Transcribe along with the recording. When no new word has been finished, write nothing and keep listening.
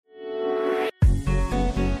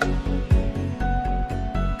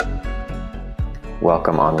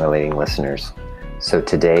Welcome, On Relating listeners. So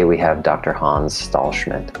today we have Dr. Hans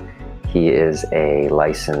Stahlschmidt. He is a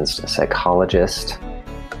licensed psychologist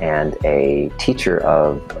and a teacher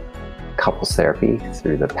of couples therapy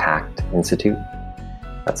through the PACT Institute.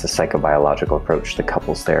 That's a psychobiological approach to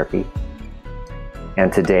couples therapy.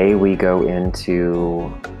 And today we go into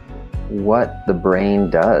what the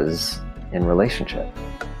brain does in relationship,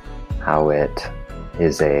 how it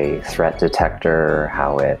is a threat detector,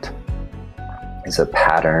 how it is a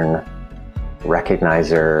pattern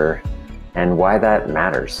recognizer, and why that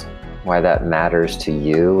matters to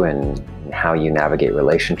you and how you navigate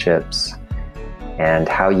relationships, and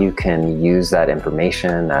how you can use that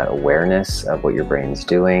information, that awareness of what your brain's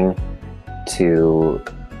doing to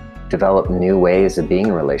develop new ways of being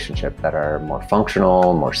in a relationship that are more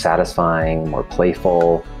functional, more satisfying, more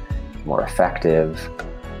playful, more effective.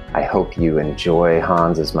 I hope you enjoy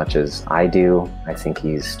Hans as much as I do. I think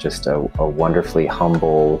he's just a wonderfully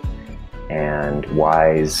humble and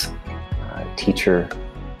wise teacher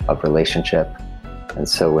of relationship. And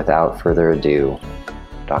so without further ado,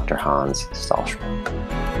 Dr. Hans Stahlschmidt.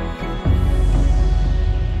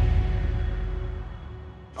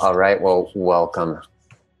 All right, well, welcome,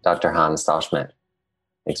 Dr. Hans Stahlschmidt.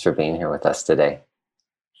 Thanks for being here with us today.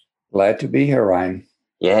 Glad to be here, Ryan.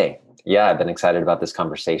 Yay. Yeah, I've been excited about this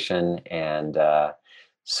conversation. And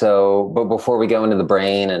but before we go into the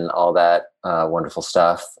brain and all that wonderful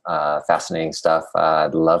stuff, fascinating stuff,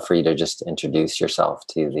 I'd love for you to just introduce yourself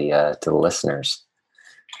to the listeners.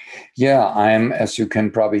 Yeah, I'm, as you can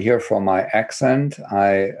probably hear from my accent,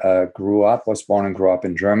 I was born and grew up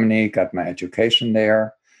in Germany, got my education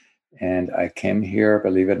there. And I came here,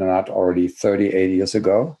 believe it or not, already 38 years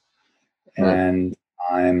ago. And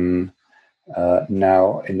I'm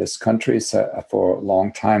now in this country for a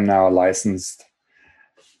long time now, a licensed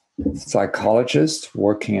psychologist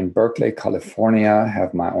working in Berkeley, California,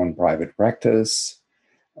 have my own private practice,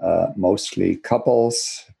 mostly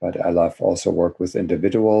couples, but I love also work with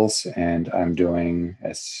individuals. And I'm doing,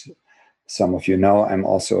 as some of you know, I'm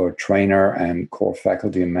also a trainer and core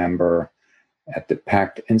faculty member at the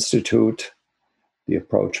PACT Institute, the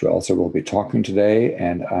approach we also will be talking today.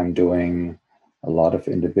 And I'm doing a lot of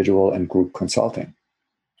individual and group consulting.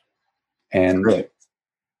 And great.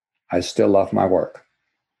 I still love my work.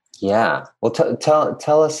 Yeah. Well,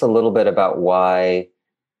 tell us a little bit about why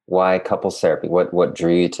couples therapy. What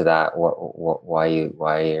drew you to that? Why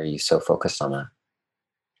are you so focused on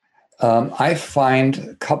that? I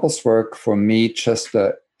find couples work for me just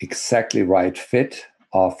the exactly right fit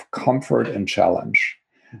of comfort and challenge.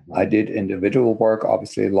 Mm-hmm. I did individual work,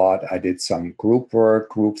 obviously a lot. I did some group work,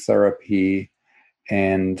 group therapy.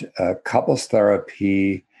 And couples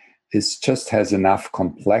therapy has enough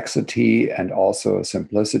complexity and also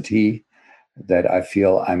simplicity that I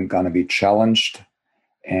feel I'm going to be challenged,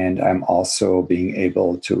 and I'm also being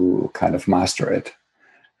able to kind of master it.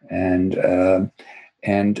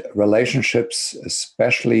 And relationships,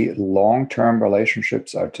 especially long-term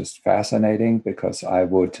relationships, are just fascinating because I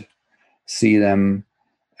would see them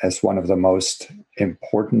as one of the most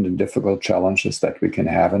important and difficult challenges that we can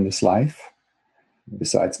have in this life,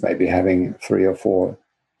 besides maybe having 3 or 4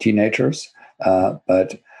 teenagers.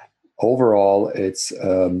 But overall, it's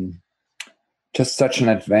just such an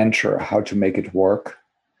adventure how to make it work.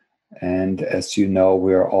 And as you know,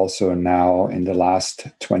 we're also now in the last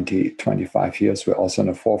 20, 25 years, we're also in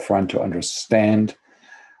the forefront to understand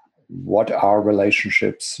what are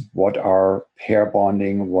relationships, what are pair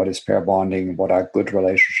bonding, what is pair bonding, what are good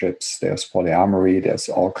relationships. There's polyamory, there's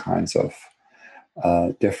all kinds of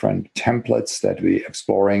different templates that we're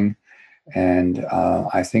exploring. And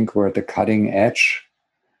I think we're at the cutting edge.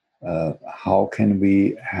 How can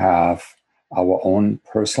we have our own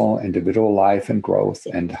personal individual life and growth,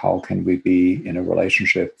 and how can we be in a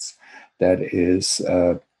relationship that is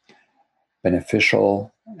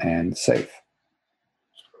beneficial and safe?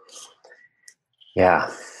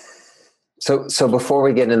 Yeah. So before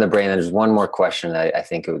we get into the brain, there's one more question. I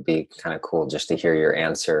think it would be kind of cool just to hear your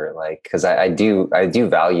answer, because I do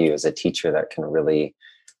value as a teacher that can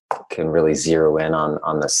really zero in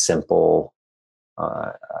on the simple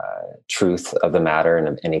truth of the matter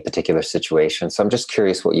in any particular situation. So I'm just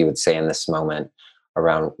curious what you would say in this moment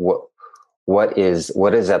around what is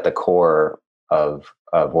at the core of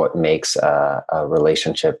what makes a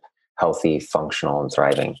relationship healthy, functional, and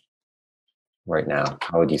thriving right now.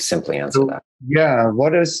 How would you simply answer that? Yeah,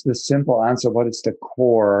 what is the simple answer? What is the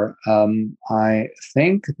core? I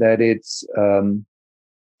think that it's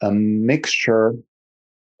a mixture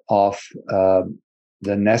of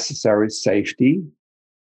the necessary safety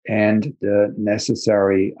and the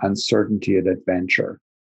necessary uncertainty and adventure.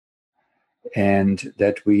 and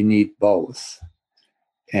that we need both.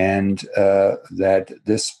 And that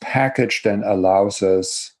this package then allows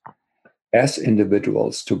us as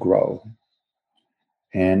individuals to grow.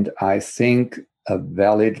 And I think a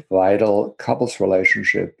valid, vital couples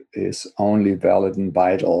relationship is only valid and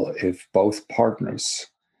vital if both partners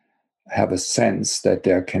have a sense that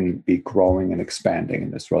there can be growing and expanding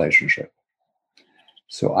in this relationship.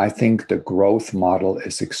 So I think the growth model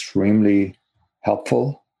is extremely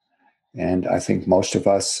helpful. And I think most of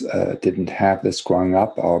us didn't have this growing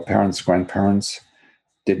up. Our parents, grandparents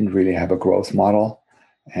didn't really have a growth model.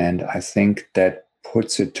 And I think that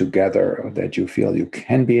puts it together, that you feel you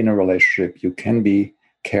can be in a relationship, you can be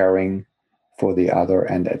caring for the other,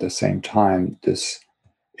 and at the same time, this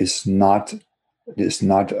is not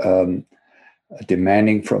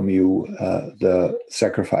demanding from you the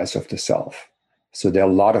sacrifice of the self. So there are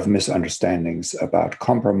a lot of misunderstandings about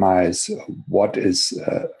compromise. What is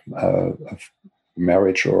a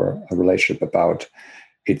marriage or a relationship about?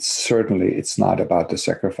 It's not about the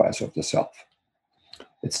sacrifice of the self.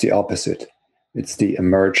 It's the opposite. It's the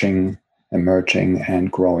emerging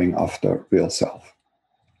and growing of the real self.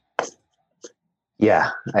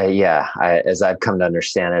 As I've come to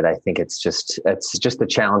understand it, I think it's just a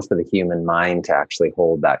challenge for the human mind to actually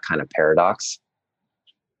hold that kind of paradox,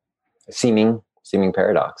 seeming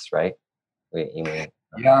paradox, right?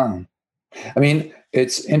 Yeah. I mean,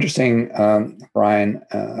 it's interesting, Ryan.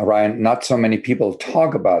 Not so many people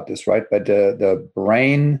talk about this, right? But the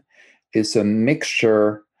brain is a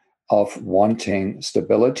mixture of wanting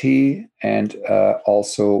stability and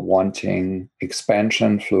also wanting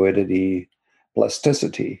expansion, fluidity,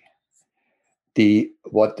 plasticity.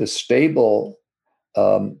 What the stable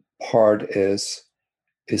part is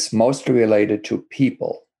mostly related to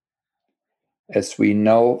people. As we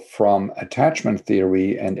know from attachment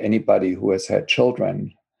theory, and anybody who has had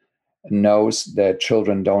children knows that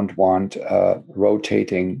children don't want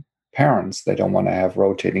rotating parents. They don't want to have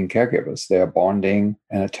rotating caregivers. They are bonding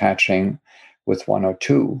and attaching with one or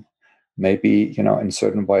two, maybe, in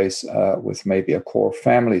certain ways with maybe a core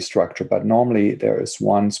family structure, but normally there is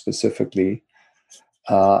one specifically.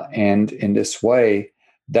 And in this way,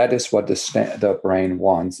 that is what the brain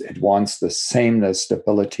wants. It wants the sameness,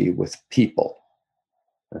 stability with people.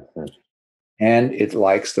 Mm-hmm. And it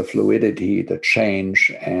likes the fluidity, the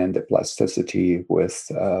change, and the plasticity with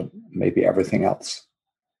maybe everything else.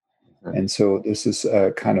 Mm-hmm. And so this is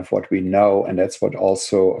kind of what we know. And that's what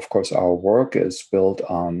also, of course, our work is built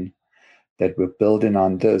on, that we're building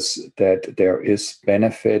on this, that there is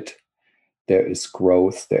benefit, there is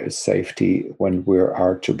growth, there is safety when we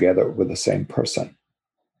are together with the same person.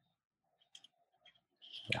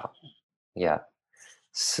 Yeah.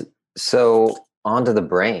 So onto the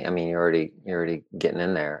brain. I mean, you're already getting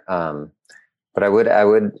in there. But I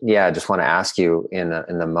would, just want to ask you in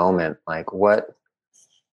the moment, like what,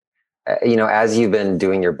 as you've been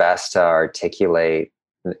doing your best to articulate,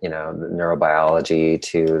 the neurobiology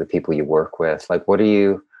to the people you work with, like what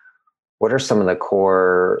are some of the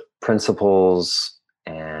core principles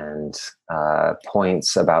and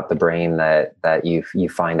points about the brain that you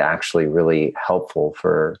find actually really helpful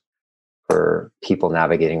for people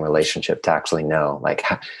navigating relationship to actually know, like,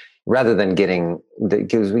 rather than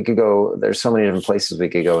because there's so many different places we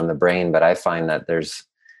could go in the brain, but I find that there's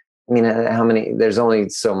only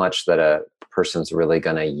so much that a person's really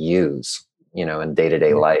going to use, in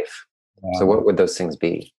day-to-day life. Yeah. So what would those things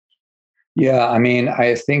be? Yeah, I mean,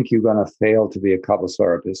 I think you're going to fail to be a couples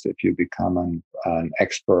therapist if you become an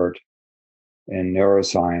expert in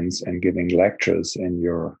neuroscience and giving lectures in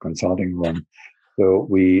your consulting room. So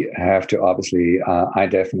we have to obviously, I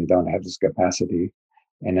definitely don't have this capacity.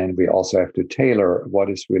 And then we also have to tailor what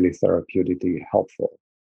is really therapeutically helpful.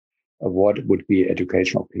 What would be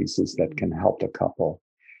educational pieces that can help the couple.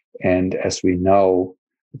 And as we know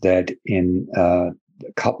that in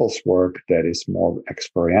couples work that is more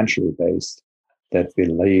experientially based, that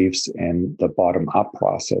believes in the bottom-up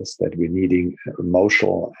process, that we're needing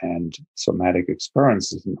emotional and somatic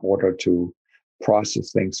experiences in order to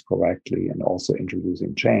process things correctly and also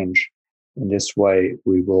introducing change. In this way,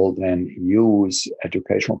 we will then use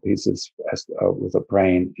educational pieces with the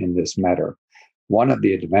brain in this matter. One of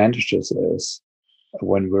the advantages is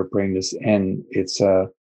when we bring this in, it's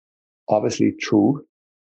obviously true,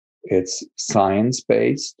 it's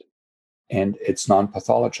science-based, and it's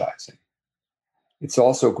non-pathologizing. It's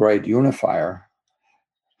also a great unifier.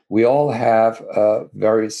 We all have a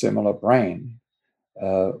very similar brain.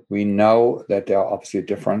 We know that there are obviously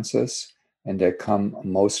differences, and they come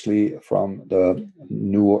mostly from the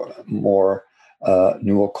newer, more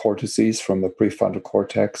neural cortices from the prefrontal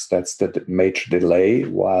cortex. That's the major delay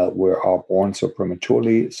while we are born so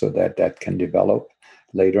prematurely, so that can develop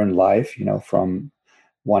later in life, from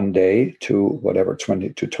one day to whatever, 20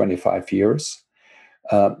 to 25 years.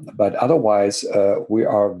 But otherwise, we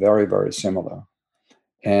are very, very similar.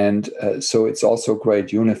 And so it's also a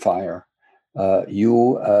great unifier.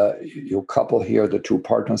 You couple here, the two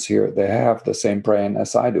partners here, they have the same brain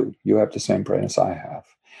as I do. You have the same brain as I have.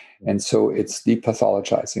 And so it's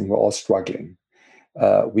depathologizing. We're all struggling.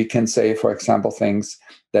 We can say, for example, things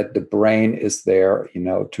that the brain is there,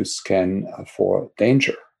 to scan for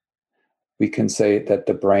danger. We can say that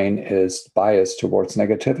the brain is biased towards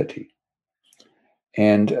negativity.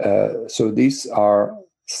 And so these are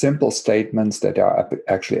simple statements that are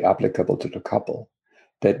actually applicable to the couple.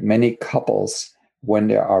 That many couples, when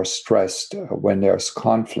they are stressed, when there's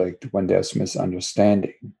conflict, when there's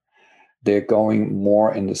misunderstanding, they're going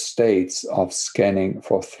more in the states of scanning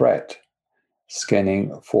for threat,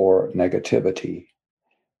 scanning for negativity.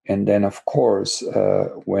 And then, of course,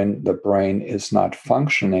 when the brain is not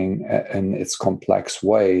functioning in its complex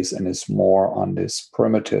ways and is more on this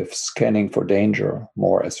primitive scanning for danger,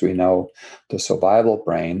 more as we know, the survival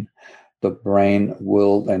brain, the brain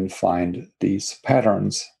will then find these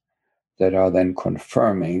patterns that are then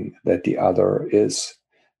confirming that the other is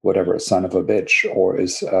whatever, a son of a bitch, or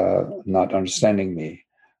is not understanding me,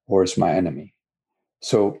 or is my enemy.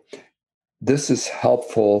 So this is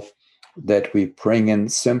helpful that we bring in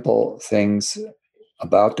simple things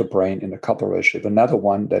about the brain in a couple relationship. Another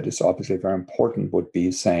one that is obviously very important would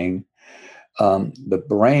be saying the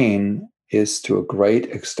brain is to a great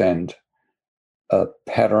extent a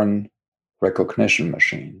pattern recognition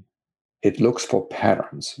machine. It looks for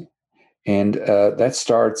patterns. And that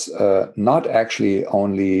starts not actually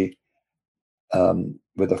only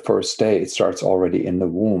with the first day, it starts already in the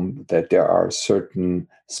womb, that there are certain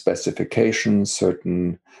specifications,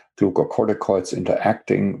 certain glucocorticoids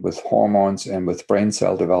interacting with hormones and with brain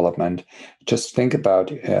cell development. Just think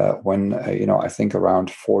about when, I think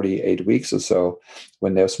around 48 weeks or so,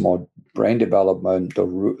 when there's more brain development, the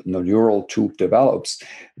neural tube develops,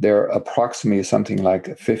 there are approximately something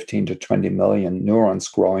like 15 to 20 million neurons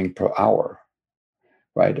growing per hour.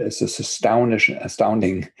 Right, it's this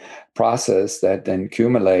astounding process that then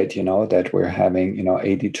accumulate. That we're having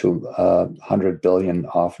 80 to 100 billion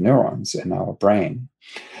of neurons in our brain.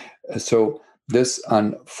 So this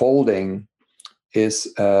unfolding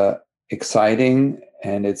is exciting,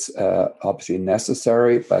 and it's obviously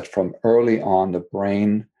necessary. But from early on, the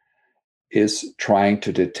brain is trying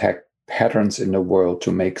to detect patterns in the world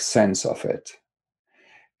to make sense of it.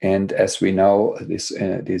 And as we know,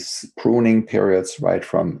 these pruning periods, right,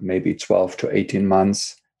 from maybe 12 to 18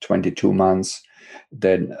 months, 22 months,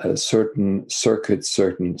 then certain circuits,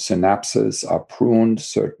 certain synapses are pruned,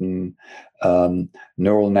 certain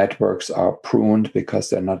neural networks are pruned because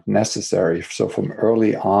they're not necessary. So from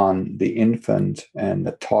early on, the infant and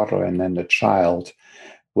the toddler and then the child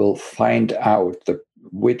will find out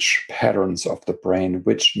which patterns of the brain,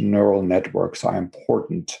 which neural networks are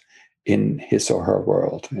important in his or her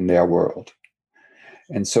world, in their world.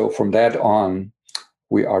 And so from that on,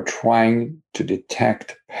 we are trying to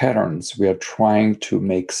detect patterns. We are trying to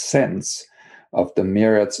make sense of the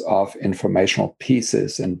myriads of informational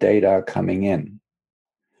pieces and data coming in.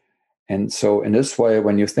 And so in this way,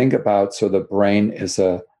 when you think about, so the brain is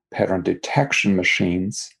a pattern detection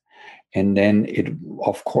machines, and then it,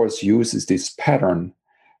 of course, uses this pattern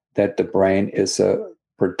that the brain is a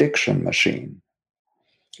prediction machine.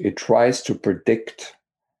 It tries to predict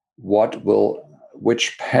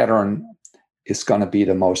which pattern is going to be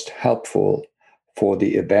the most helpful for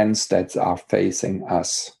the events that are facing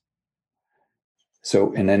us.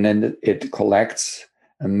 So, and then it collects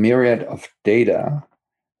a myriad of data.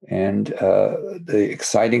 And the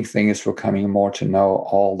exciting thing is we're coming more to know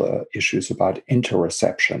all the issues about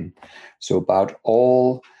interoception. So about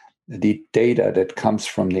all the data that comes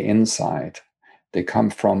from the inside. They come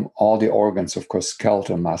from all the organs, of course,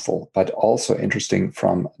 skeletal muscle, but also interesting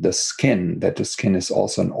from the skin, that the skin is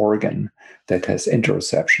also an organ that has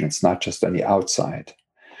interoception. It's not just on the outside.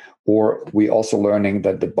 Or we also learning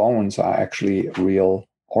that the bones are actually real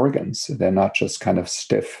organs. They're not just kind of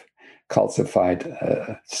stiff, calcified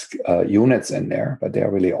units in there, but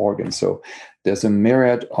they're really organs. So there's a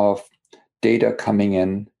myriad of data coming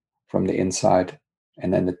in from the inside,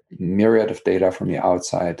 and then the myriad of data from the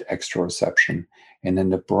outside, exteroception. And then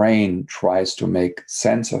the brain tries to make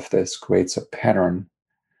sense of this, creates a pattern,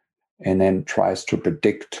 and then tries to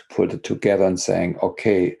predict, put it together and saying,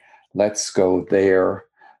 okay, let's go there.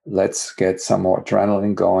 Let's get some more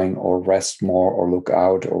adrenaline going, or rest more, or look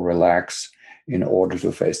out, or relax. in order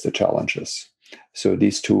to face the challenges. So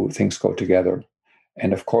these two things go together.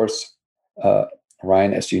 And of course,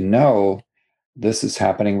 Ryan, as you know, this is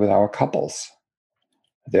happening with our couples.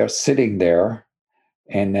 They're sitting there,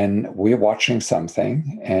 and then we're watching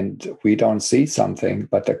something and we don't see something,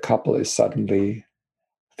 but the couple is suddenly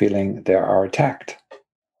feeling they are attacked,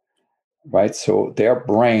 right? So their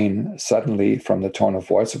brain suddenly, from the tone of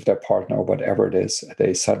voice of their partner or whatever it is,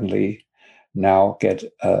 they suddenly now get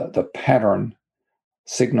the pattern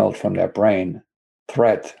signaled from their brain: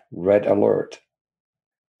 threat, red alert.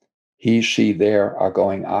 He, she, there are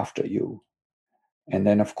going after you. And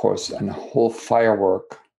then, of course, a whole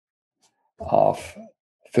firework of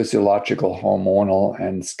physiological, hormonal,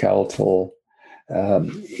 and skeletal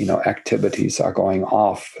activities are going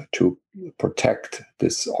off to protect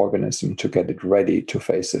this organism, to get it ready to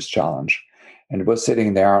face this challenge. And we're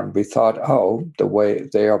sitting there and we thought, oh, the way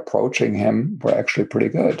they're approaching him were actually pretty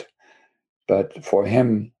good. But for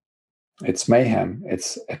him, it's mayhem,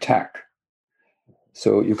 it's attack.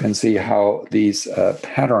 So you can see how these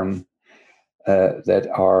patterns that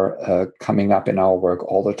are coming up in our work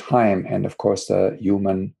all the time. And of course, the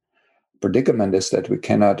human predicament is that we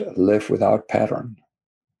cannot live without pattern.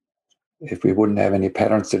 If we wouldn't have any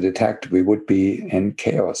patterns to detect, we would be in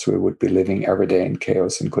chaos. We would be living every day in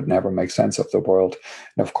chaos and could never make sense of the world.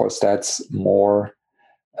 And of course, that's more,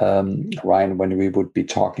 Ryan, when we would be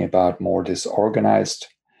talking about more disorganized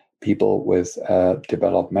people with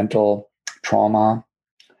developmental trauma,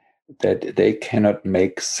 that they cannot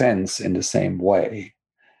make sense in the same way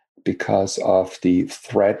because of the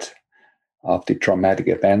threat of the traumatic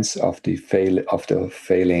events, of the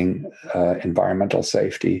failing environmental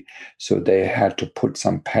safety. So they had to put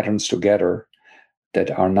some patterns together that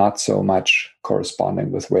are not so much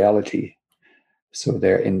corresponding with reality. So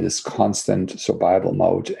they're in this constant survival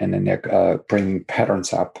mode, and then they're bringing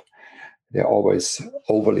patterns up. They're always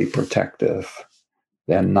overly protective.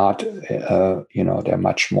 They're not, they're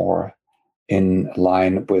much more in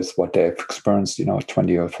line with what they've experienced,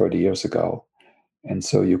 20 or 30 years ago. And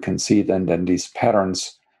so you can see then these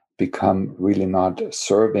patterns become really not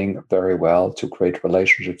serving very well to create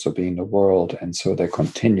relationships or be in the world. And so they're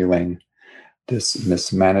continuing this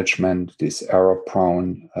mismanagement, this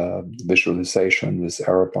error-prone visualization, this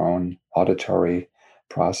error-prone auditory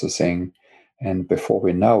processing. And before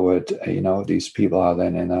we know it, these people are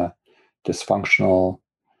then in a dysfunctional,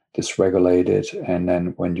 dysregulated. And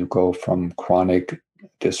then when you go from chronic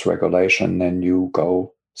dysregulation, then you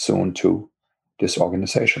go soon to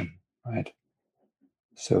disorganization, right?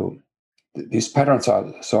 So these patterns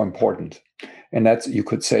are so important. And that's, you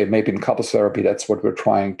could say, maybe in couples therapy, that's what we're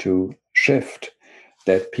trying to shift,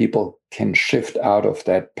 that people can shift out of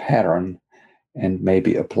that pattern and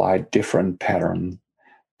maybe apply different patterns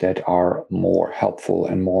that are more helpful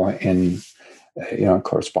and more in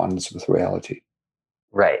correspondence with reality.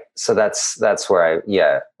 Right. So that's where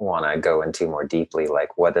I want to go into more deeply,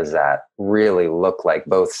 like what does that really look like,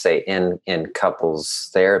 both say in couples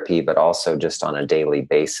therapy, but also just on a daily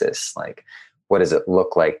basis. Like what does it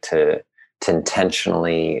look like to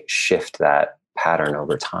intentionally shift that pattern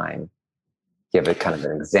over time? Give it kind of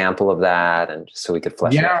an example of that, and just so we could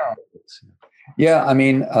flesh it out. Yeah, I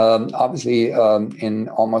mean, obviously, in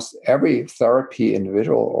almost every therapy,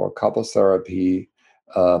 individual or couples therapy,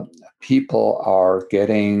 people are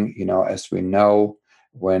getting, as we know,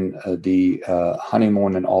 when the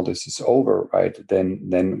honeymoon and all this is over, right?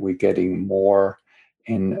 Then we're getting more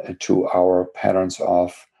into our patterns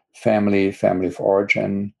of family of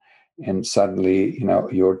origin, and suddenly,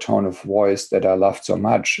 your tone of voice that I loved so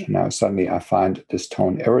much, now suddenly I find this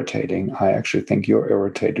tone irritating. I actually think you're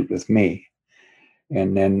irritated with me.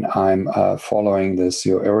 And then I'm following this,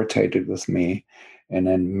 you're irritated with me. And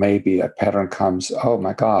then maybe a pattern comes, oh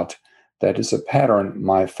my God, that is a pattern.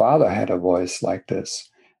 My father had a voice like this.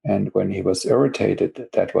 And when he was irritated,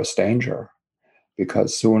 that was danger.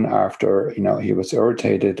 Because soon after, he was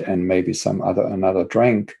irritated and maybe another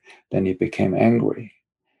drink, then he became angry.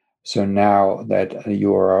 So now that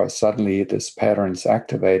you are suddenly, this pattern is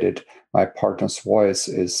activated, my partner's voice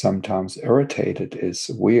is sometimes irritated, is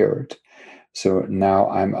weird. So now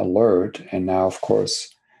I'm alert. And now, of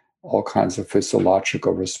course, all kinds of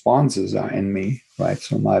physiological responses are in me, right?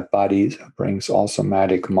 So my body brings all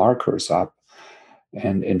somatic markers up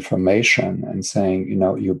and information and saying,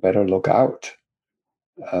 you better look out.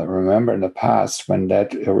 Remember in the past when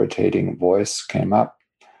that irritating voice came up,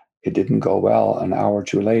 it didn't go well an hour or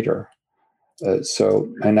two later.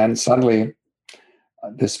 And then suddenly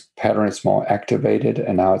this pattern is more activated,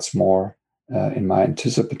 and now it's more in my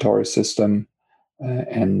anticipatory system.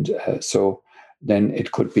 So then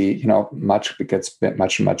it could be, it gets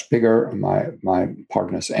much bigger. My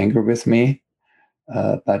partner's angry with me,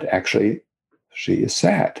 but actually she is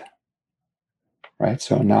sad, right?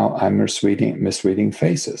 So now I'm misreading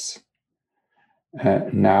faces.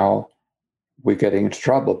 Now we're getting into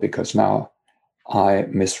trouble because now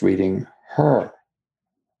I'm misreading her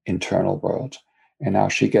internal world. And now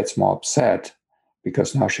she gets more upset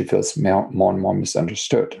because now she feels more and more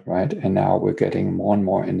misunderstood, right? And now we're getting more and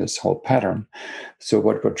more in this whole pattern. So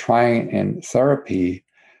what we're trying in therapy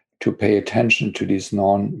to pay attention to these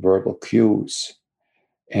non-verbal cues,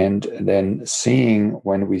 and then seeing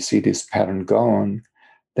when we see this pattern going,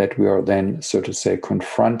 that we are then, so to say,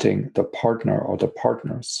 confronting the partner or the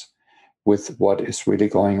partners with what is really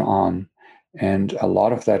going on. And a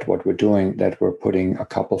lot of that, what we're doing, that we're putting a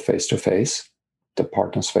couple face to face, the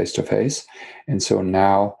partners face to face. And so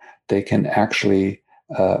now they can actually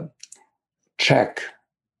check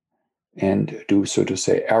and do, so to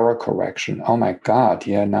say, error correction. Oh my God,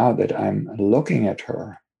 yeah, now that I'm looking at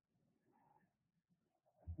her,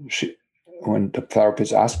 when the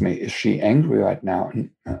therapist asked me, is she angry right now?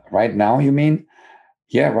 Right now, you mean?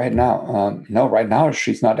 Yeah, right now. No, right now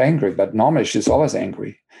she's not angry, but normally she's always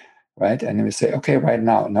angry, right? And then we say, okay, right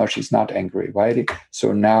now, no, she's not angry, right?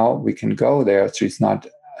 So now we can go there. She's not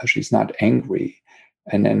angry,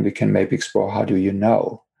 and then we can maybe explore, how do you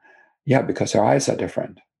know? Yeah, because her eyes are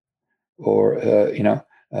different, or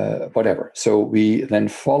whatever. So we then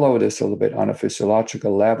follow this a little bit on a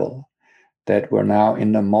physiological level, that we're now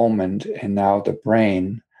in the moment, and now the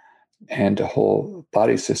brain and the whole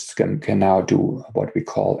body system can now do what we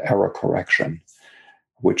call error correction,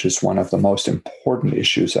 which is one of the most important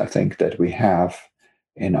issues, I think, that we have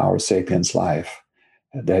in our sapiens life,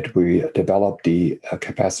 that we develop the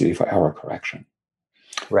capacity for error correction.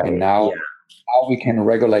 Right. And now we can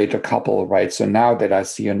regulate a couple, right? So now that I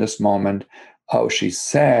see in this moment, oh, she's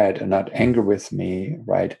sad and not angry with me,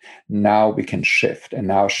 right? Now we can shift. And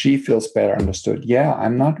now she feels better understood. Yeah,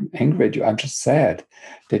 I'm not angry at you. I'm just sad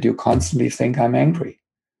that you constantly think I'm angry.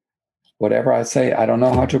 Whatever I say, I don't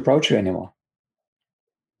know how to approach you anymore.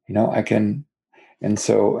 I can. And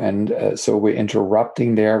so we're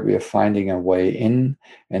interrupting there. We are finding a way in,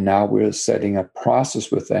 and now we're setting a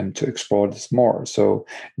process with them to explore this more. So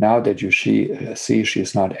now that she see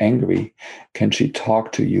she's not angry, can she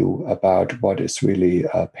talk to you about what is really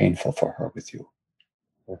painful for her with you?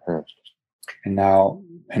 Mm-hmm. And now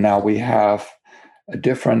we have a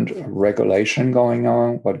different regulation going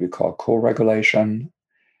on, what we call co-regulation,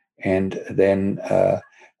 and then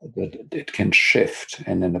it can shift,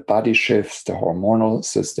 and then the body shifts, the hormonal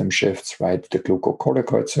system shifts, right? The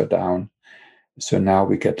glucocorticoids are down. So now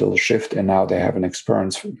we get a little shift, and now they have an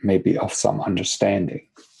experience maybe of some understanding.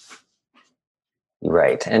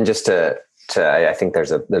 Right. And just I think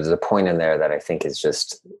there's a point in there that I think is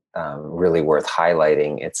just really worth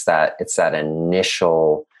highlighting. It's that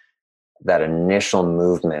initial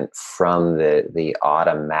movement from the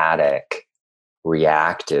automatic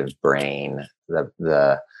reactive brain,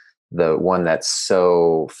 the one that's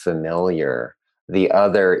so familiar. The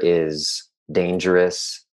other is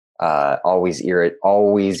dangerous, always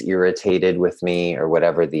irritated with me, or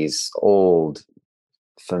whatever these old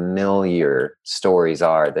familiar stories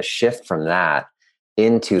are. The shift from that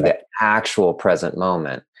into the actual present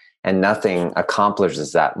moment, and nothing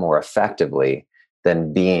accomplishes that more effectively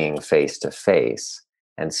than being face to face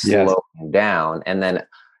and slowing down. And then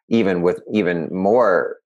even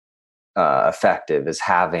more effective is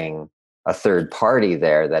having a third party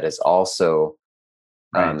there that is also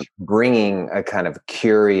bringing a kind of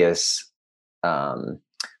curious,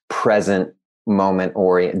 present moment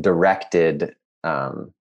directed,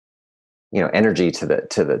 energy to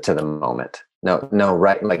the moment. No,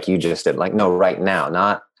 right, like you just did, like, no, right now,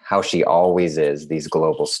 not how she always is, these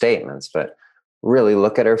global statements, but really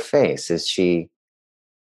look at her face. Is she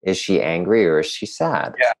angry, or is she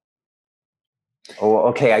sad? Yeah. Oh,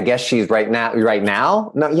 okay. I guess she's right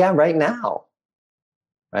now. No, yeah, right now.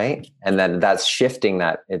 Right. And then that's shifting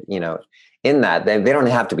that, in that they don't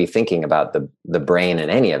have to be thinking about the brain in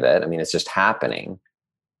any of it. I mean, it's just happening.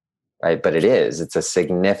 Right. But it's a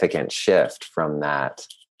significant shift from that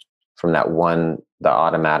the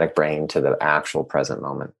automatic brain to the actual present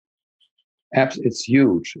moment. It's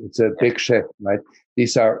huge. It's a big shift, right?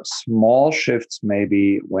 These are small shifts,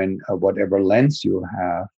 maybe when whatever lens you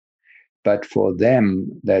have. But for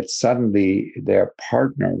them, that suddenly their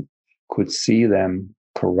partner could see them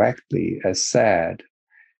correctly as sad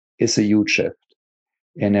is a huge shift.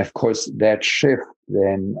 And of course, that shift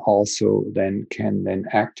then also can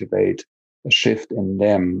activate a shift in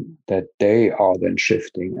them, that they are then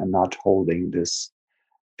shifting and not holding this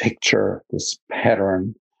picture, this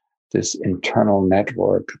pattern, this internal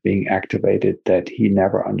network being activated that he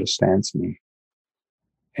never understands me.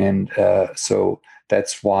 And so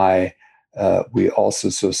that's why we also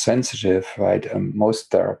so sensitive, right? Most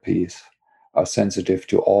therapies are sensitive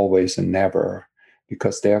to always and never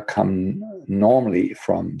because they come normally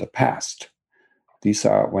from the past. These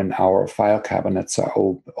are when our file cabinets are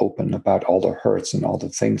open about all the hurts and all the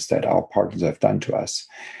things that our partners have done to us.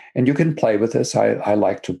 And you can play with this. I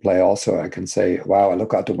like to play also. I can say, wow, I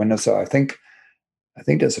look out the window. So I think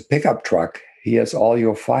there's a pickup truck. He has all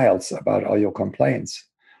your files about all your complaints,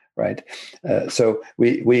 right? So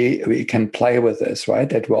we can play with this, right?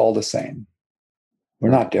 That we're all the same. We're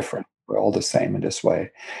not different. We're all the same in this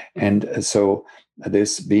way. And so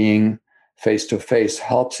this being face-to-face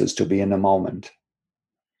helps us to be in the moment.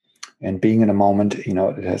 And being in a moment,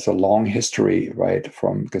 it has a long history, right,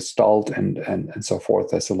 from Gestalt and so forth.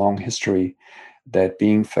 There's a long history that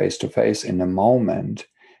being face-to-face in the moment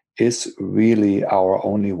is really our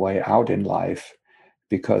only way out in life,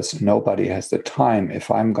 because nobody has the time.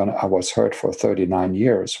 I was hurt for 39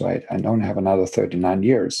 years, right? I don't have another 39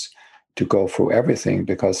 years to go through everything,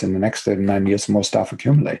 because in the next 39 years, more stuff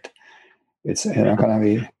accumulate. It's not going to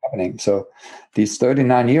be happening. So these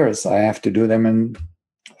 39 years, I have to do them in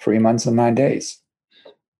 3 months and 9 days.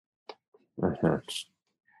 Mm-hmm.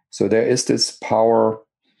 So there is this power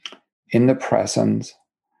in the present,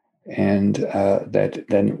 and that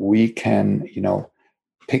then we can,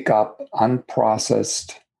 pick up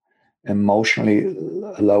unprocessed, emotionally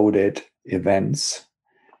loaded events,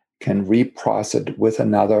 can reprocess it with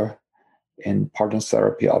another in partners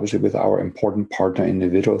therapy, obviously with our important partner,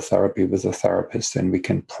 individual therapy with a therapist, and we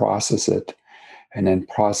can process it. And then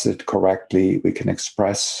process it correctly, we can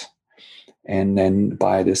express. And then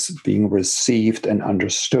by this being received and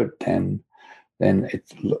understood, then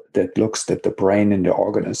that looks that the brain and the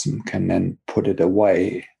organism can then put it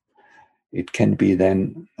away. It can be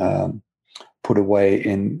then put away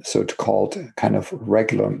in so-called kind of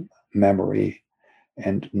regular memory,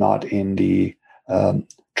 and not in the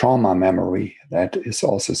trauma memory that is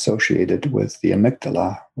also associated with the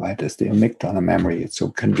amygdala, right? As the amygdala memory, so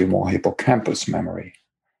it can be more hippocampus memory.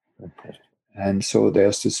 Okay. And so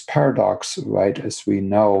there's this paradox, right? As we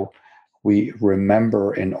know, we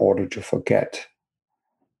remember in order to forget.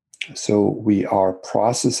 So we are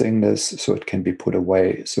processing this so it can be put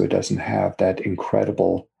away, so it doesn't have that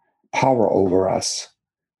incredible power over us.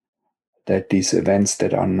 That these events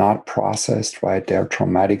that are not processed, right, they're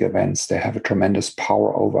traumatic events, they have a tremendous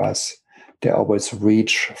power over us. They always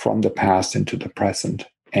reach from the past into the present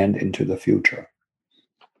and into the future.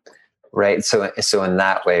 Right. So in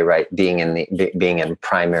that way, right, being in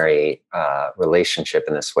primary relationship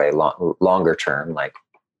in this way, longer term, like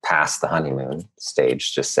past the honeymoon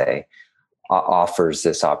stage, just say, offers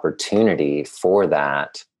this opportunity for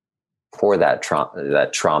that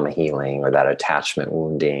trauma healing or that attachment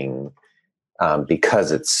wounding.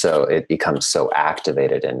 Because it becomes so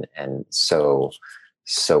activated and so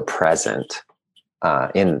present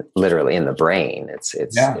literally in the brain. It's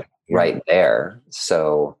right there.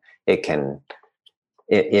 So it can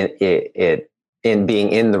in being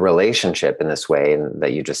in the relationship in this way, and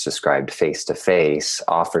that you just described, face to face,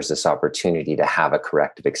 offers this opportunity to have a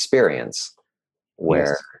corrective experience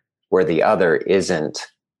where the other isn't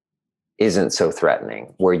so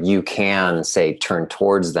threatening, where you can say turn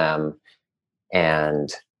towards them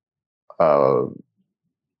and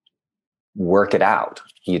work it out.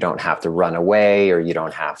 You don't have to run away, or you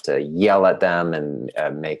don't have to yell at them and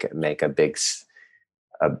make a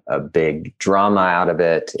big drama out of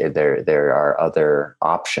it. There are other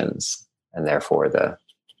options, and therefore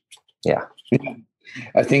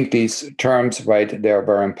I think these terms, right, they are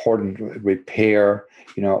very important. Repair,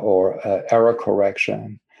 or error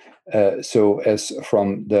correction. So as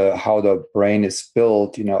from how the brain is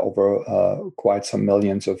built, over quite some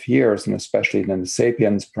millions of years, and especially in the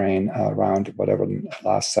sapiens brain around whatever the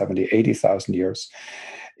last 70, 80,000 years,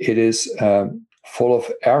 it is full of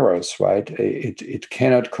errors, right? It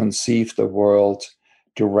cannot conceive the world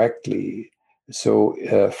directly. So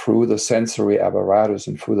through the sensory apparatus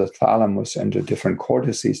and through the thalamus and the different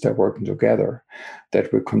cortices that are working together,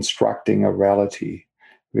 that we're constructing a reality.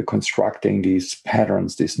 We're constructing these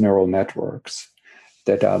patterns, these neural networks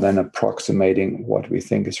that are then approximating what we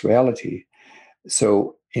think is reality.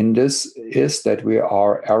 So in this is that we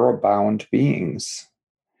are error-bound beings,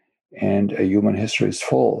 and human history is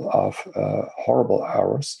full of horrible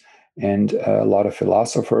errors. And a lot of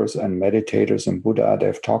philosophers and meditators and Buddha,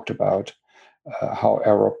 they've talked about how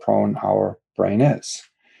error-prone our brain is.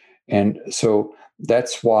 And so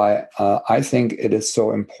that's why I think it is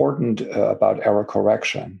so important about error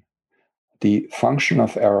correction. The function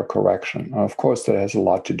of error correction, of course, that has a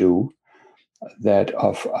lot to do that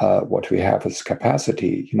of what we have as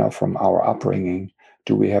capacity, from our upbringing.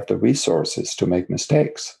 Do we have the resources to make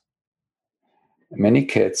mistakes? Many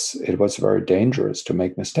kids, it was very dangerous to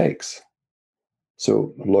make mistakes.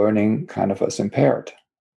 So learning kind of was impaired.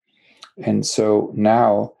 And so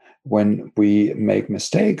now when we make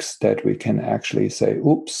mistakes, that we can actually say,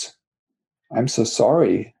 oops, I'm so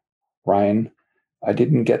sorry, Ryan. I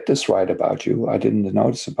didn't get this right about you. I didn't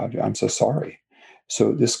notice about you. I'm so sorry.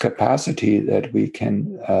 So this capacity that we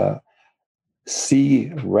can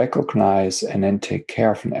see, recognize, and then take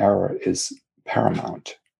care of an error is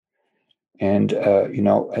paramount. And,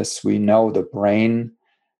 as we know, the brain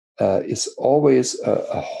is always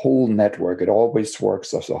a whole network. It always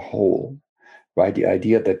works as a whole, right? The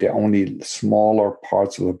idea that there are only smaller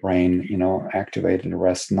parts of the brain, activated and the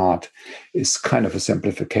rest not, is kind of a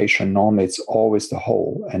simplification. Normally, it's always the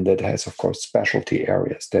whole, and that has, of course, specialty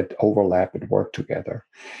areas that overlap and work together.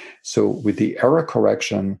 So with the error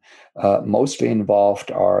correction, mostly involved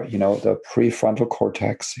are, the prefrontal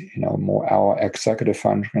cortex, more our executive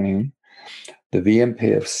functioning, the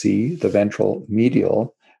VMPFC, the ventral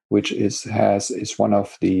medial, which is one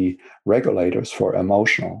of the regulators for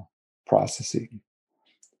emotional processing.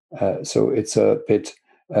 So it's a bit,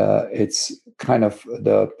 it's kind of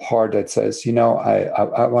the part that says,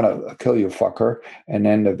 I want to kill you, fucker. And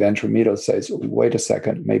then the ventral medial says, wait a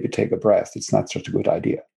second, maybe take a breath. It's not such a good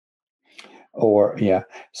idea. Or,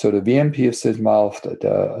 so the VMP is involved,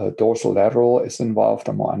 the dorsal lateral is involved,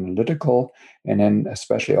 the more analytical, and then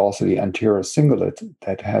especially also the anterior cingulate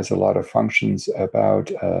that has a lot of functions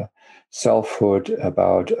about selfhood,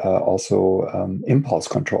 about also impulse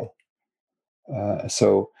control.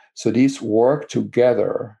 So these work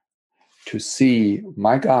together to see,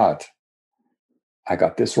 my God, I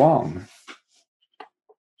got this wrong.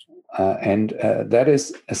 And that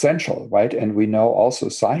is essential, right? And we know also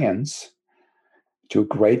science, to a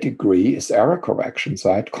great degree, is error correction,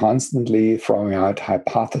 right? Constantly throwing out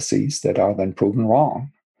hypotheses that are then proven wrong.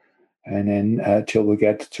 And then till we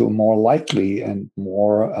get to more likely and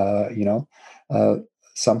more,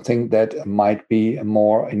 something that might be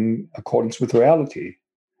more in accordance with reality,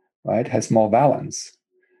 right? Has more balance.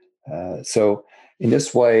 So in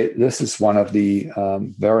this way, this is one of the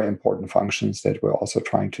very important functions that we're also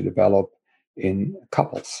trying to develop in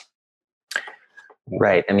couples.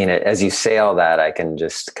 Right. I mean, as you say all that, I can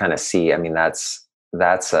just kind of see, I mean, that's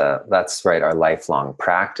right. Our lifelong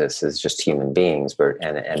practice is just human beings, but,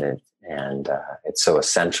 and it's so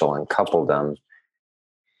essential in coupledom,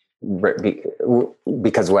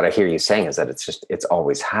 because what I hear you saying is that it's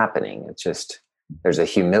always happening. It's just, there's a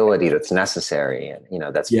humility that's necessary.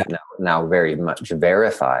 And, that's now very much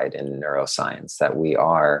verified in neuroscience, that we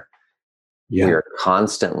are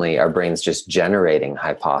constantly, our brain's just generating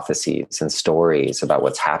hypotheses and stories about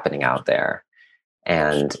what's happening out there.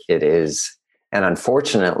 And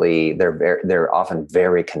unfortunately, they're often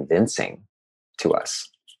very convincing to us,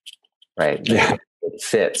 right? Yeah. It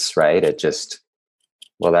fits, right? It just,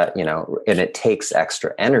 and it takes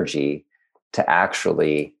extra energy to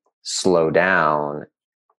actually slow down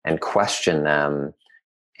and question them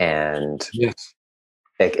and,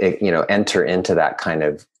 enter into that kind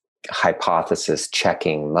of hypothesis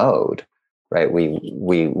checking mode, right?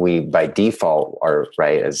 We by default are,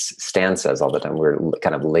 right, as Stan says all the time, we're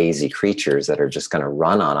kind of lazy creatures that are just going to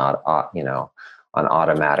run on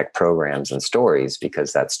automatic programs and stories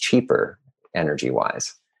because that's cheaper energy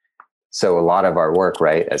wise. So a lot of our work,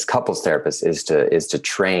 right, as couples therapists is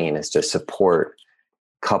to support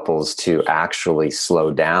couples to actually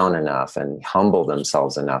slow down enough and humble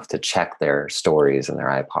themselves enough to check their stories and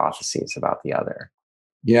their hypotheses about the other.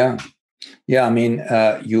 Yeah. I mean,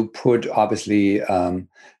 you put obviously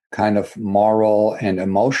kind of moral and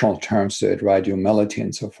emotional terms to it, right? Humility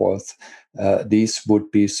and so forth. These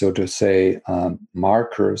would be, so to say,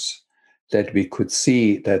 markers that we could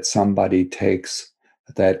see that somebody takes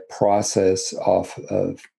that process of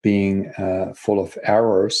being full of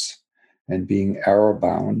errors and being error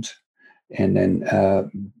bound, and then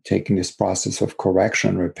taking this process of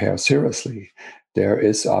correction, repair seriously. There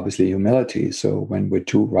is obviously humility. So when we're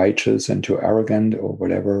too righteous and too arrogant or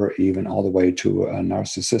whatever, even all the way to a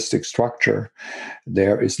narcissistic structure,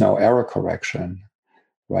 there is no error correction,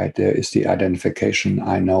 right? There is the identification,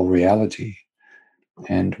 I know reality.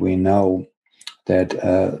 And we know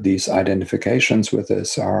that these identifications with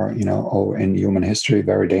this are, in human history,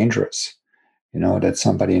 very dangerous. That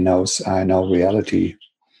somebody knows, I know reality.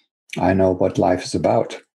 I know what life is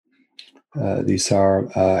about. These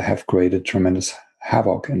have created tremendous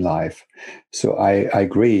havoc in life. So I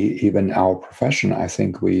agree, even our profession, I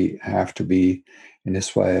think we have to be in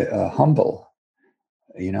this way humble,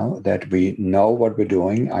 that we know what we're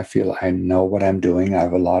doing. I feel I know what I'm doing. I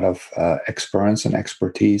have a lot of experience and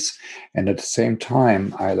expertise. And at the same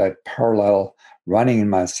time, I let parallel running in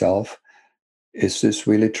myself. Is this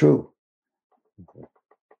really true?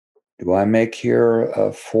 Do I make here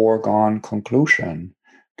a foregone conclusion?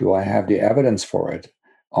 Do I have the evidence for it?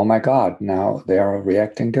 Oh my God, now they are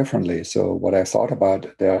reacting differently. So what I thought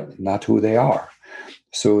about, they're not who they are.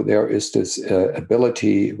 So there is this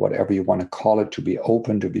ability, whatever you want to call it, to be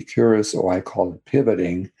open, to be curious, or I call it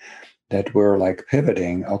pivoting, that we're like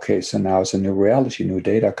pivoting. Okay, so now it's a new reality, new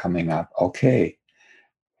data coming up. Okay,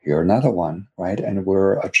 here another one, right? And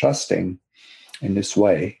we're adjusting in this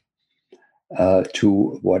way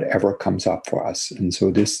to whatever comes up for us. And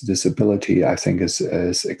so this ability, I think, is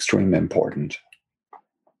extremely important.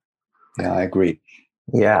 Yeah, I agree.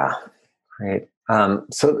 Yeah, great.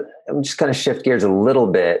 So I'm just going to shift gears a little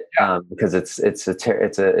bit because it's a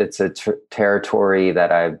territory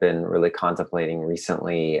that I've been really contemplating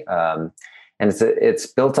recently, and it's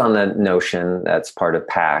built on the notion that's part of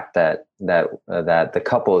PACT that the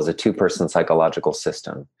couple is a two-person psychological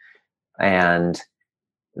system, and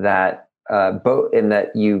that both in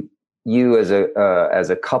that you as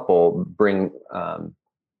a couple bring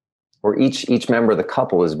or each member of the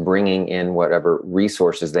couple is bringing in whatever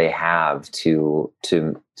resources they have to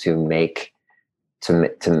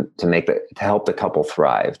help the couple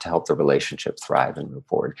thrive, to help the relationship thrive and move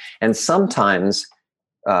forward. And sometimes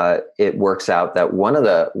it works out that one of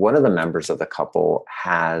the members of the couple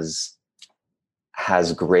has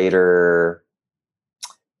greater,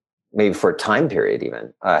 maybe for a time period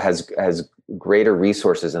even, has greater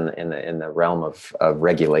resources in the realm of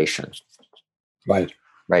regulation. Right.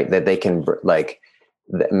 That they can, like,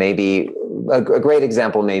 maybe a great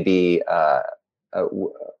example may be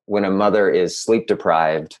when a mother is sleep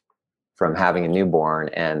deprived from having a newborn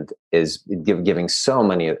and is giving so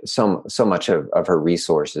much of her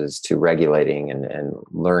resources to regulating and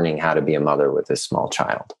learning how to be a mother with this small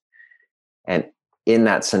child. And in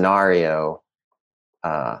that scenario,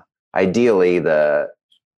 ideally the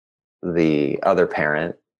other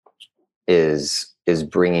parent is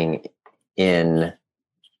bringing in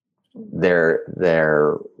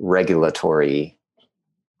their regulatory,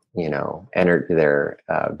 their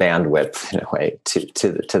bandwidth in a way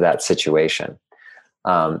to that situation.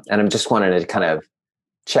 And I'm just wanting to kind of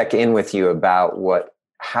check in with you about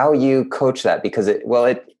how you coach that, because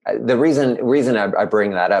the reason I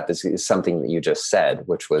bring that up is something that you just said,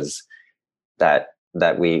 which was that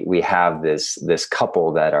we have this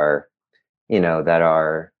couple that are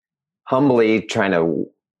humbly trying to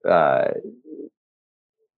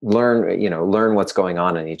learn what's going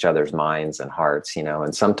on in each other's minds and hearts,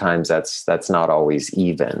 and sometimes that's not always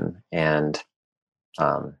even. And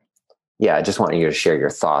I just want you to share your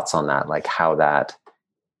thoughts on that, like how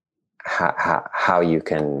you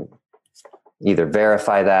can either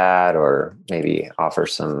verify that or maybe offer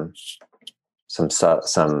some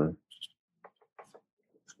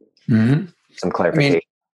clarification.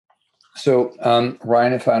 So,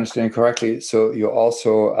 Ryan, if I understand correctly, so you're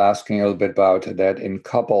also asking a little bit about that in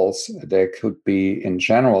couples, there could be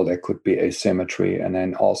asymmetry, and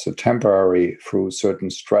then also temporary through certain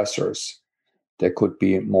stressors. There could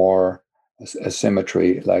be more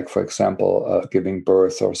asymmetry, like, for example, giving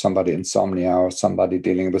birth, or somebody insomnia, or somebody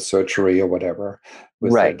dealing with surgery or whatever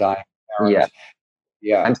with right. their dying parent.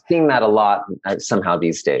 Yeah. I'm seeing that a lot somehow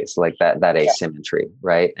these days, like that asymmetry,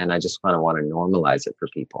 right? And I just kind of want to normalize it for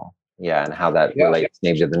people. Yeah, and how that relates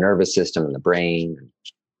maybe to the nervous system and the brain.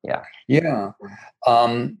 Yeah. Yeah.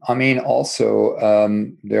 Also,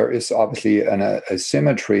 there is obviously an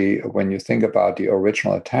asymmetry when you think about the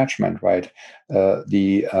original attachment, right?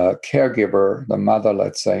 The caregiver, the mother,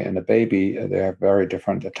 let's say, and the baby, they have very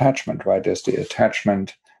different attachment, right? There's the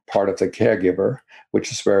attachment part of the caregiver,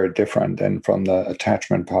 which is very different than from the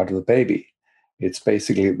attachment part of the baby. It's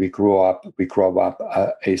basically we grow up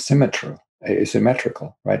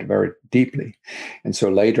asymmetrical, right? Very deeply. And so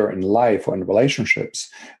later in life or in relationships,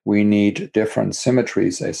 we need different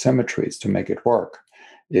asymmetries to make it work.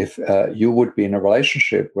 If you would be in a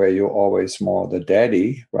relationship where you're always more the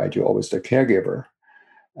daddy, right? You're always the caregiver,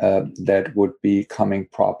 that would be coming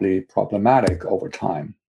probably problematic over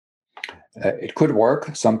time. It could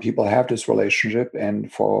work. Some people have this relationship,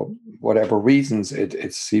 and for whatever reasons,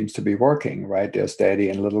 it seems to be working, right? There's daddy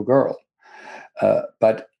and little girl.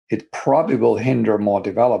 But it probably will hinder more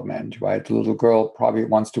development, right? The little girl probably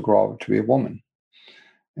wants to grow up to be a woman.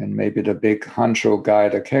 And maybe the big honcho guy,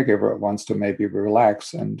 the caregiver, wants to maybe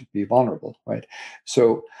relax and be vulnerable, right?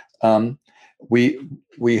 So we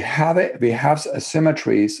have it. We have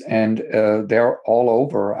asymmetries, and they're all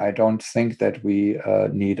over. I don't think that we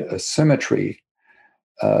need a symmetry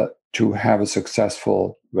to have a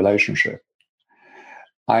successful relationship.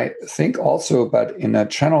 I think also, but in a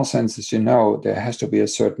general sense, as you know, there has to be a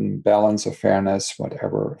certain balance of fairness,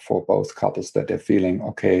 whatever, for both couples, that they're feeling,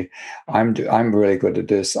 okay, I'm really good at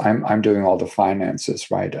this. I'm doing all the finances,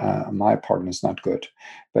 right? My partner's not good,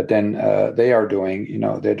 but then they are doing,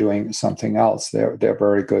 they're doing something else. They're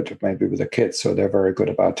very good, maybe with the kids, so they're very good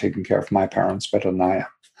about taking care of my parents better than I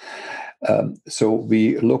am. So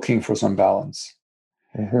we're looking for some balance.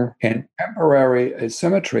 Mm-hmm. And temporary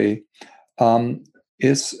asymmetry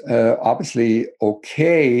is obviously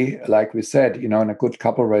okay. Like we said, in a good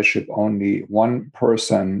couple relationship, only one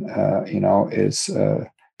person, is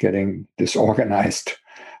getting disorganized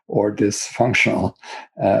or dysfunctional,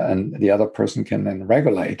 and the other person can then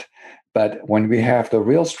regulate. But when we have the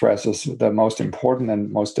real stresses, the most important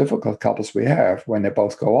and most difficult couples we have, when they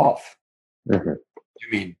both go off. Mm-hmm. You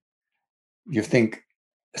mean, you think,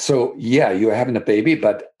 so yeah, you're having a baby,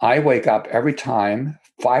 but I wake up every time,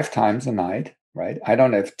 5 times a night, right? I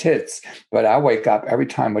don't have tits, but I wake up every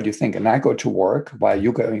time. What do you think? And I go to work while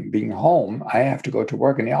you being home. I have to go to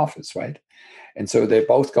work in the office, right? And so they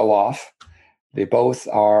both go off. They both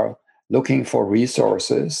are looking for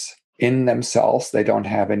resources in themselves they don't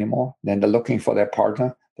have anymore. Then they're looking for their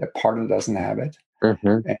partner. Their partner doesn't have it,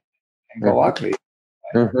 and go ugly.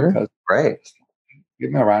 Right? Because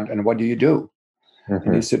give me around. And what do you do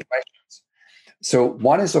in these situations? So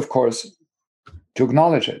one is, of course, to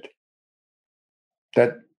acknowledge it.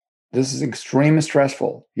 That this is extremely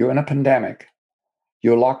stressful. You're in a pandemic.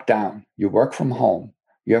 You're locked down. You work from home.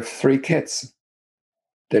 You have 3 kids.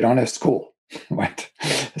 They don't have school, right?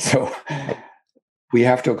 So we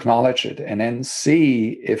have to acknowledge it and then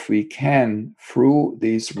see if we can, through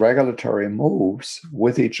these regulatory moves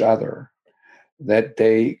with each other, that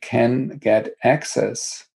they can get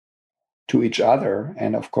access to each other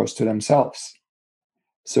and, of course, to themselves.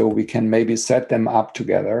 So we can maybe set them up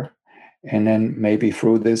together. And then maybe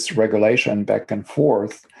through this regulation back and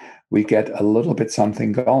forth, we get a little bit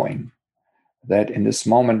something going. That in this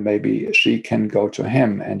moment, maybe she can go to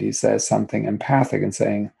him and he says something empathic and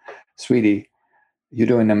saying, sweetie, you're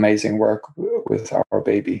doing amazing work with our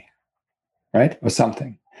baby, right? Or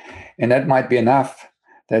something. And that might be enough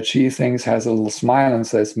that she thinks, has a little smile and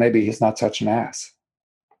says, maybe he's not such an ass.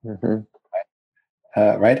 Mm-hmm.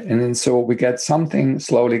 Right, and then so we get something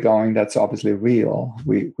slowly going that's obviously real.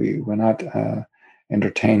 We're not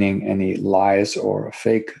entertaining any lies or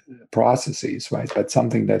fake processes, right? But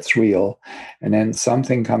something that's real, and then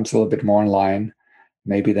something comes a little bit more in line.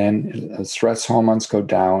 Maybe then stress hormones go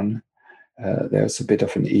down. There's a bit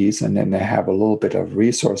of an ease, and then they have a little bit of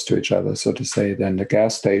resource to each other, so to say. Then the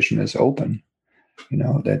gas station is open,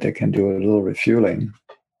 that they can do a little refueling.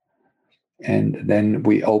 And then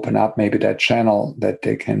we open up maybe that channel that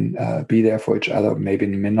they can be there for each other, maybe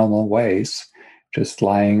in minimal ways, just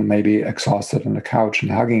lying maybe exhausted on the couch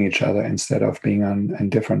and hugging each other instead of being in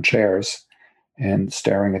different chairs and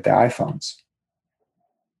staring at their iPhones.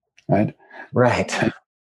 Right? Right.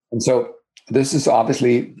 And so this is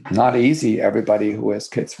obviously not easy. Everybody who has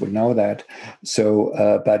kids would know that.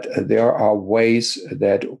 So, but there are ways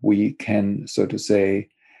that we can, so to say,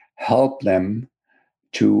 help them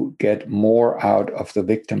to get more out of the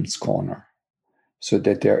victim's corner, so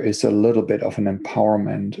that there is a little bit of an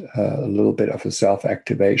empowerment, a little bit of a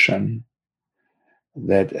self-activation,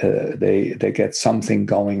 that they get something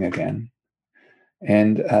going again.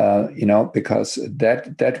 And, because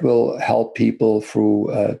that will help people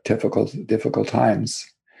through difficult times.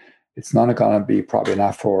 It's not going to be probably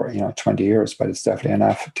enough for 20 years, but it's definitely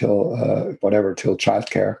enough till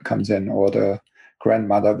childcare comes in or the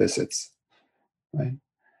grandmother visits, right?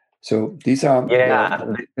 So these are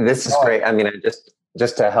this is great. I mean,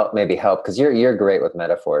 just to help because you're great with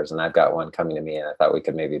metaphors, and I've got one coming to me, and I thought we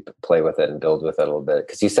could maybe play with it and build with it a little bit,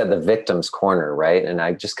 because you said the victim's corner, right? And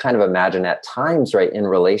I just kind of imagine at times, right, in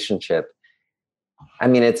relationship, I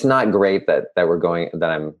mean, it's not great that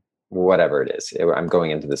I'm whatever it is, I'm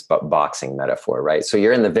going into this boxing metaphor, right? So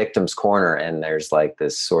you're in the victim's corner, and there's like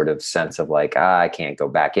this sort of sense of like, I can't go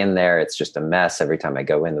back in there. It's just a mess every time I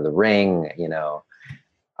go into the ring,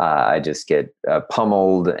 I just get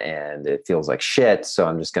pummeled and it feels like shit. So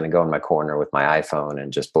I'm just going to go in my corner with my iPhone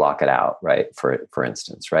and just block it out, right? For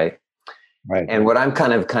instance, right? Right. And what I'm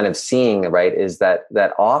kind of seeing, right, is that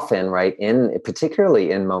often, right, particularly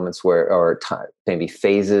in moments where, or maybe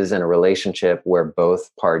phases in a relationship where both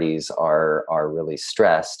parties are really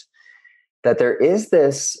stressed, that there is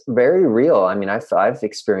this very real, I mean, I've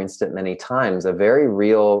experienced it many times, a very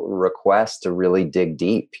real request to really dig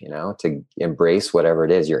deep, to embrace whatever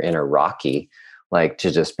it is, your inner Rocky, like to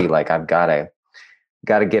just be like, I've got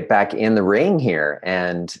to get back in the ring here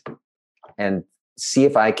and see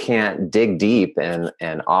if I can't dig deep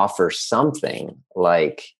and offer something,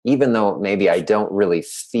 like, even though maybe I don't really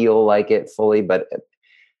feel like it fully, but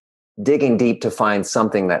digging deep to find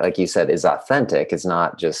something that, like you said, is authentic. It's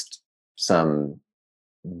not just some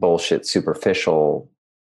bullshit superficial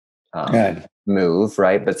move,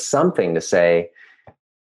 right? But something to say,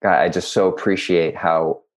 God, I just so appreciate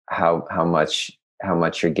how much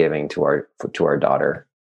you're giving to our daughter.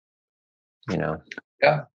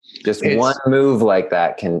 Yeah. Just one move like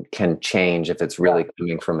that can change if it's really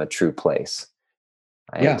coming from a true place,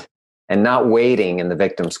 right? Yeah. And not waiting in the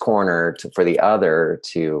victim's corner for the other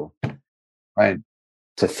to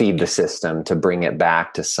feed the system, to bring it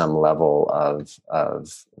back to some level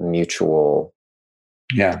of mutual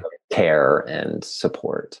care and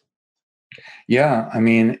support. Yeah, I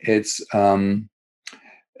mean, it's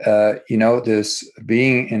this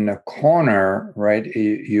being in the corner, right?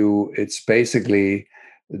 It's basically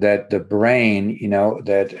that the brain,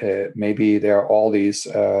 that maybe there are all these,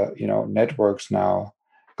 networks now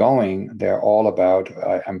going. They're all about,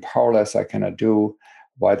 I'm powerless, I cannot do.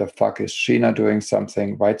 Why the fuck is she not doing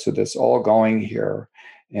something, right? So there's all going here.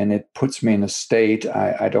 And it puts me in a state,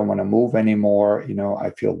 I don't want to move anymore.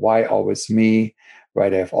 I feel, why always me?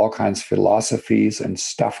 Right? I have all kinds of philosophies and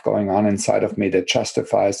stuff going on inside of me that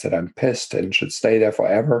justifies that I'm pissed and should stay there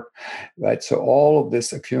forever. Right? So all of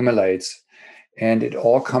this accumulates and it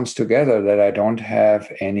all comes together that I don't have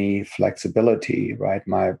any flexibility, right?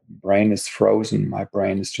 My brain is frozen. My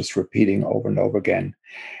brain is just repeating over and over again.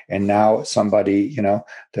 And now somebody,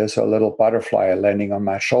 there's a little butterfly landing on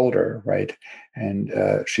my shoulder, right? And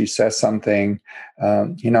she says something,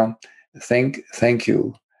 thank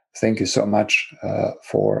you. Thank you so much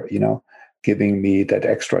for, giving me that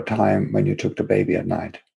extra time when you took the baby at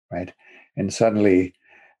night, right? And suddenly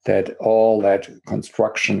that all that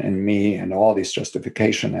construction in me and all these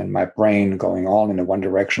justification and my brain going all in one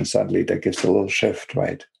direction, suddenly that gives a little shift,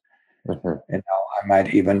 right? Mm-hmm. And now I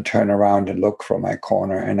might even turn around and look from my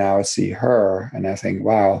corner and now I see her and I think,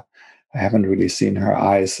 wow, I haven't really seen her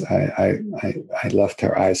eyes. I loved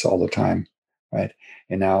her eyes all the time, right?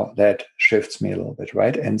 And now that shifts me a little bit,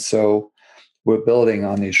 right? And so we're building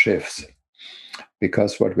on these shifts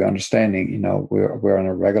because what we're understanding, we're in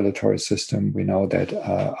a regulatory system. We know that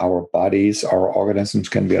our bodies, our organisms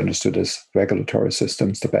can be understood as regulatory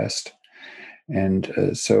systems the best. And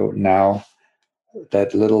so now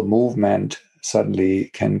that little movement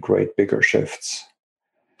suddenly can create bigger shifts.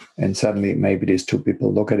 And suddenly maybe these two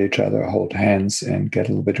people look at each other, hold hands, and get a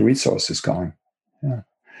little bit of resources going. Yeah.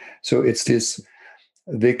 So it's this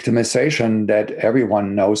victimization that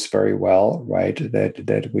everyone knows very well, right?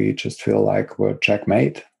 That we just feel like we're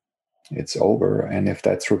checkmate. It's over. And if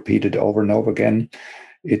that's repeated over and over again,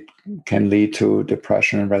 it can lead to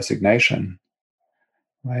depression and resignation,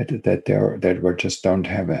 right? That we just don't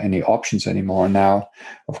have any options anymore. Now,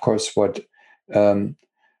 of course, what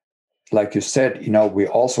like you said, we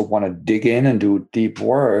also want to dig in and do deep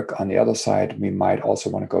work. On the other side, we might also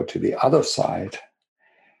want to go to the other side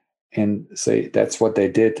and say, that's what they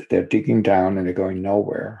did. They're digging down and they're going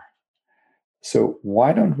nowhere. So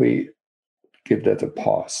why don't we give that a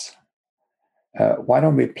pause? Why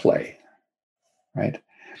don't we play, right?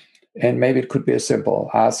 And maybe it could be as simple,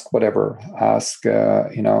 ask whatever, ask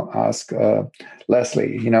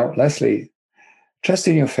Leslie, Leslie, just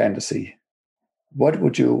in your fantasy, what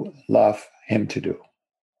would you love him to do,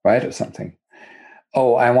 right? Or something.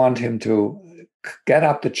 Oh, I want him to get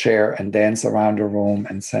up the chair and dance around the room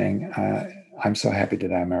and saying, I'm so happy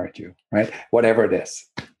that I married you, right? Whatever it is.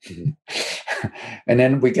 Mm-hmm. And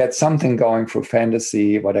then we get something going through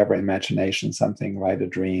fantasy, whatever imagination, something, write a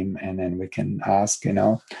dream. And then we can ask,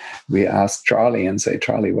 we ask Charlie and say,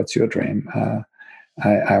 Charlie, what's your dream?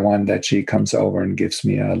 I want that she comes over and gives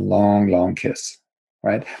me a long, long kiss,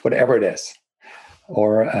 right? Whatever it is.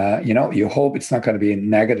 Or, you hope it's not going to be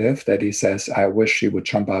negative that he says, I wish she would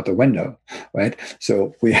jump out the window, right?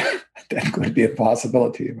 So that could be a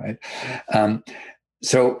possibility, right? And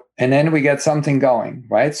then we get something going,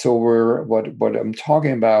 right? So what I'm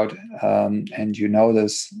talking about, and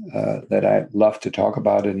this, that I love to talk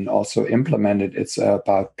about it and also implement it, it's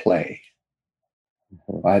about play,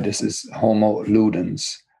 right? This is homo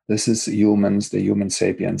ludens, This is humans, the human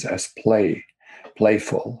sapiens, as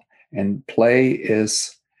playful. And play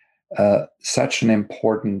is such an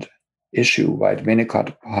important issue, right?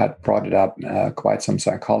 Winnicott had brought it up. Quite some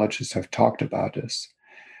psychologists have talked about this,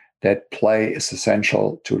 that play is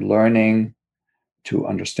essential to learning, to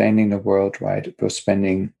understanding the world, right? We're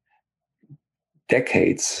spending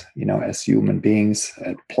decades, as human beings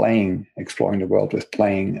at playing, exploring the world with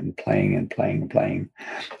playing and playing and playing and playing.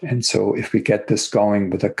 And so if we get this going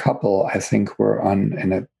with a couple, I think we're going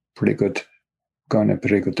in a pretty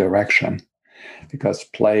good direction, because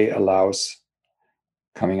play allows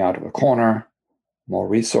coming out of a corner, more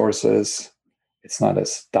resources. It's not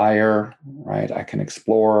as dire, right? I can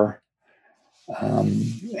explore.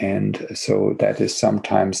 And so that is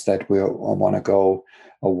sometimes that we want to go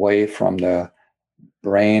away from the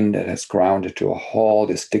brain that has grounded to a halt,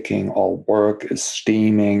 is ticking, all work, is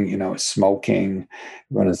steaming, is smoking.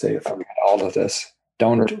 You want to say, forget all of this.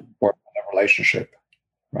 Don't work on a relationship,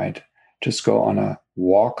 right? Just go on a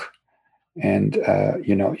walk and,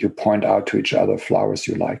 you point out to each other flowers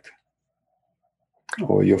you like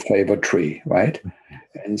or your favorite tree, right?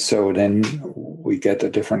 And so then we get a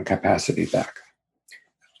different capacity back.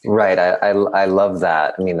 Right. I love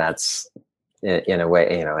that. I mean, that's in a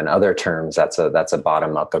way, in other terms, that's a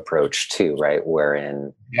bottom up approach too, right?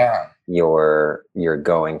 Wherein you're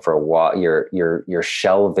going for a walk, you're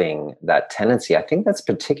shelving that tendency. I think that's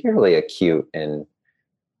particularly acute in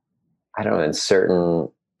certain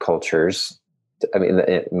cultures. I mean,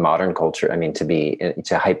 in modern culture, I mean,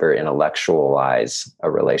 to hyper intellectualize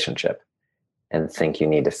a relationship and think you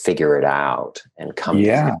need to figure it out and come to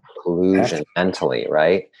a conclusion mentally,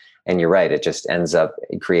 right? And you're right, it just ends up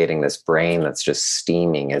creating this brain that's just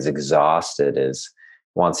steaming, is exhausted,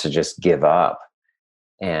 wants to just give up.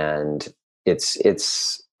 And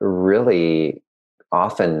it's really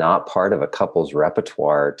often not part of a couple's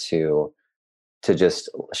repertoire to just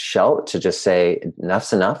say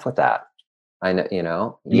enough's enough with that. I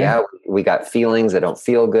know, we got feelings that don't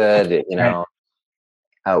feel good,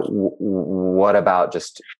 what about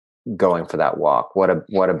just going for that walk? What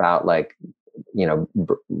about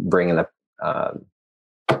bringing the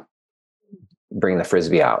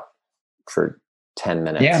frisbee out for 10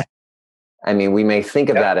 minutes? Yeah. I mean, we may think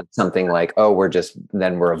of that as something like, oh,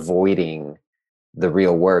 we're avoiding the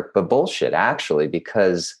real work, but bullshit, actually,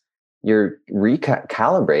 because you're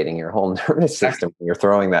recalibrating your whole nervous system when you're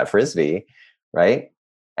throwing that frisbee, right?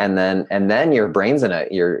 And then your brain's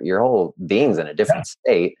your whole being's in a different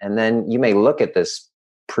state. And then you may look at this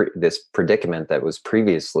predicament that was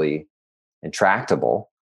previously intractable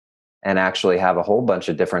and actually have a whole bunch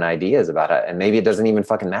of different ideas about it. And maybe it doesn't even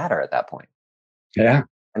fucking matter at that point. Yeah.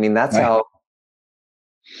 I mean, that's how.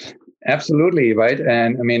 Absolutely. Right.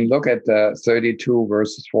 And I mean, look at the 32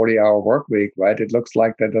 versus 40-hour work week, right? It looks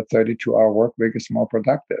like that the 32-hour work week is more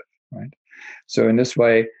productive, right? So in this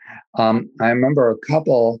way, I remember a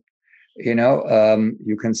couple,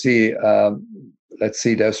 you can see, let's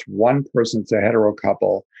see, there's one person, it's a hetero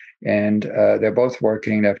couple, and they're both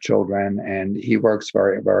working, they have children, and he works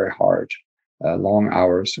very, very hard, long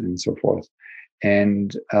hours and so forth.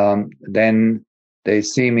 And then they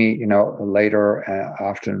see me, later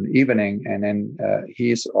afternoon, evening, and then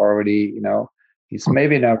he's already, he's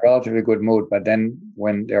maybe in a relatively good mood, but then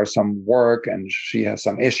when there's some work and she has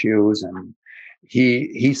some issues, and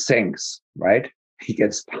he sinks, right? He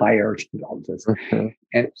gets tired and all this. Mm-hmm.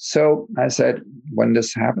 And so I said, when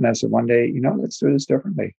this happened, I said, one day, let's do this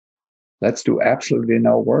differently. Let's do absolutely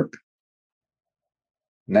no work.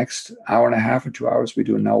 Next hour and a half or 2 hours, we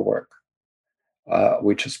do no work.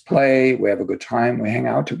 We just play, we have a good time, we hang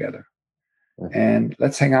out together. Mm-hmm. And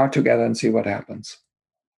let's hang out together and see what happens.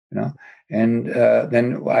 And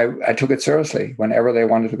then I took it seriously. Whenever they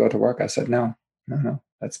wanted to go to work, I said, no,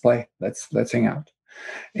 let's play, let's hang out.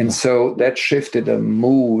 And so that shifted the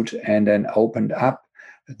mood and then opened up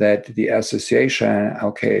that the association,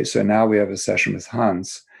 okay, so now we have a session with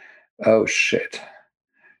Hans. Oh, shit.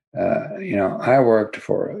 I worked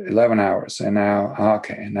for 11 hours and now I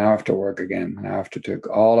have to work again. Now I have to talk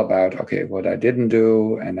all about, what I didn't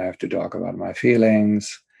do, and I have to talk about my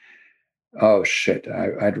feelings. Oh, shit,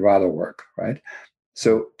 I'd rather work, right?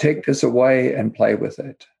 So take this away and play with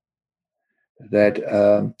it. That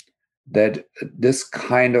this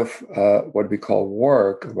kind of what we call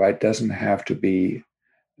work, right, doesn't have to be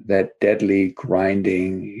that deadly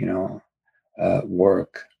grinding,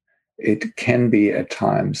 work. It can be at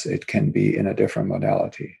times, it can be in a different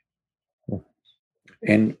modality.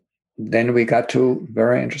 And then we got to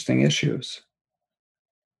very interesting issues.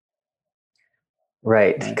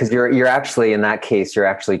 Right, because you're actually, in that case, you're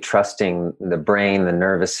actually trusting the brain, the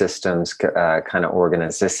nervous system's kind of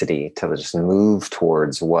organicity to just move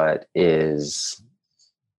towards what is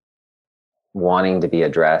wanting to be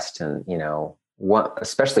addressed, and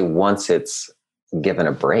especially once it's given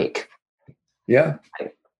a break. Yeah.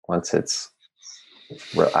 Right? Once it's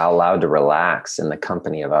allowed to relax in the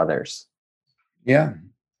company of others. Yeah.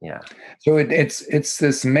 Yeah. So it's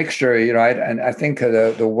this mixture, right? And I think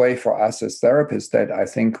the way for us as therapists that I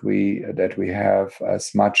think we have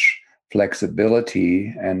as much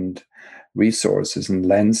flexibility and resources and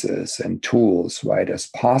lenses and tools, right, as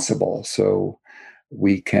possible, so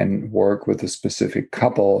we can work with a specific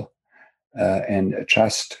couple and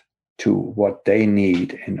adjust to what they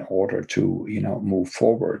need in order to move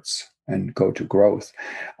forwards and go to growth.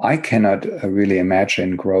 I cannot really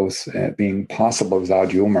imagine growth being possible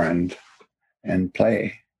without humor and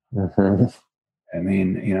play. Mm-hmm. I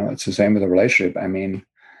mean, it's the same with a relationship. I mean,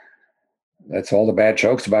 that's all the bad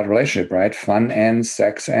jokes about relationship, right? Fun ends,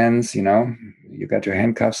 sex ends, you got your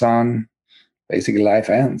handcuffs on, basically life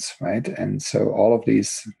ends, right? And so all of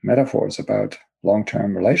these metaphors about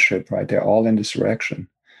long-term relationship, right, they're all in this direction.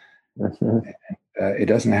 Mm-hmm. It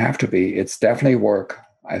doesn't have to be. It's definitely work.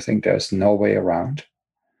 I think there's no way around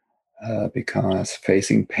because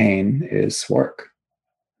facing pain is work.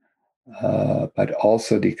 But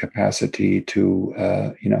also the capacity to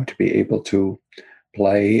to be able to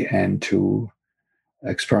play and to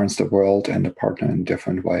experience the world and the partner in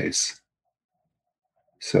different ways.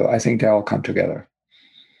 So I think they all come together.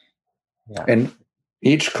 Yeah. And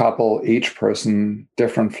each couple, each person,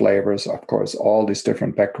 different flavors, of course, all these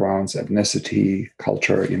different backgrounds, ethnicity,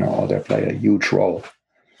 culture, all they play a huge role.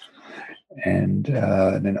 And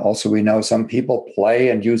then also we know some people play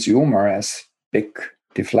and use humor as big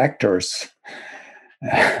deflectors.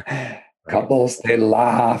 Couples, they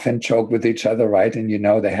laugh and joke with each other, right? And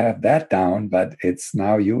they have that down, but it's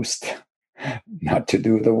now used not to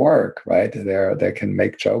do the work, right? They can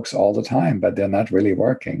make jokes all the time, but they're not really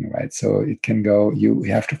working, right? So it can go, you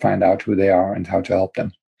have to find out who they are and how to help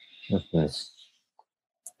them. Mm-hmm.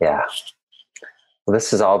 Yeah. Well,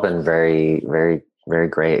 this has all been very, very, very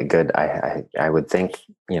great. Good. I would think,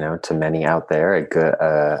 to many out there,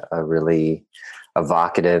 a really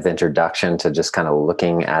evocative introduction to just kind of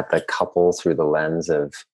looking at the couple through the lens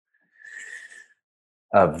of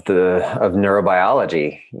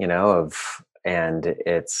neurobiology, and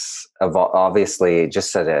it's obviously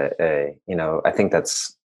just at I think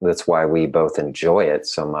that's why we both enjoy it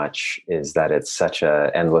so much, is that it's such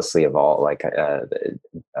a endlessly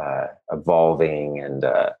evolving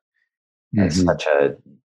and such a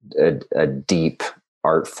deep,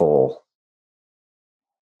 artful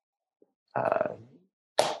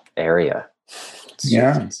area.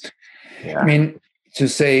 Yeah. I mean, to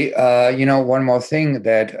say, one more thing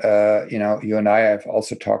that, you and I have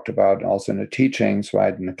also talked about, also in the teachings,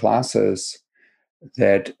 right, in the classes,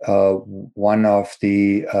 that one of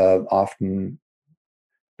the often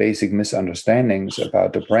basic misunderstandings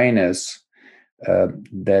about the brain is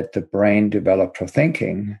that the brain developed for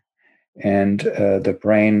thinking, and the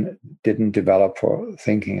brain didn't develop for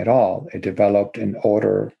thinking at all. It developed in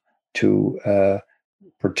order to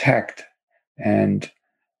protect and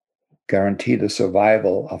guarantee the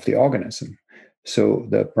survival of the organism. So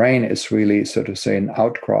the brain is really, so to say, an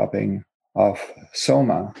outcropping of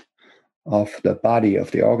soma, of the body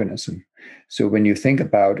of the organism. So when you think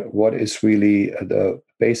about what is really the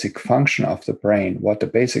basic function of the brain, what the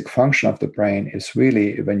basic function of the brain is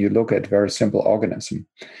really, when you look at very simple organism,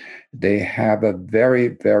 they have a very,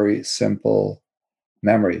 very simple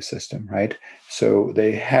memory system, right? So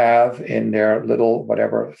they have in their little,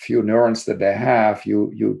 whatever few neurons that they have,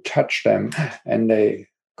 you touch them and they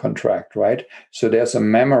contract, right? So there's a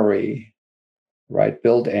memory, right,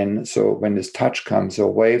 built in. So when this touch comes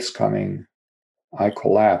or waves coming, I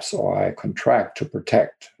collapse or I contract to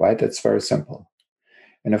protect, right? That's very simple.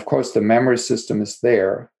 And of course, the memory system is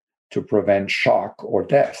there to prevent shock or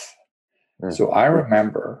death. So I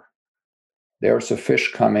remember there's a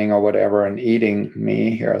fish coming or whatever and eating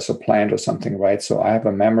me here as a plant or something, right? So I have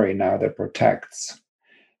a memory now that protects.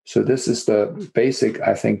 So this is the basic,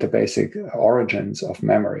 I think the basic origins of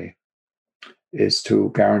memory is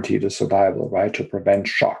to guarantee the survival, right? To prevent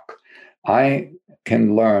shock. I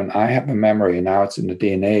can learn, I have a memory, now it's in the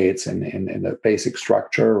DNA, it's in the basic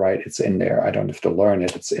structure, right? It's in there. I don't have to learn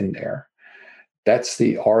it, it's in there. That's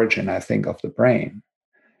the origin, I think, of the brain.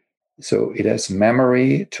 So it has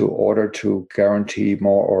memory to order to guarantee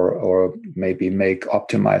more or maybe make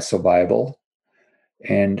optimized survival.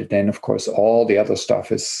 And then, of course, all the other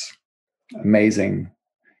stuff is amazing,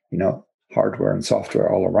 hardware and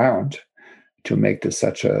software all around to make this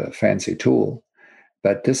such a fancy tool.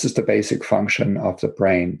 But this is the basic function of the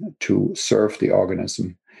brain, to serve the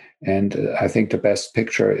organism. And I think the best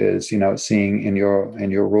picture is, seeing in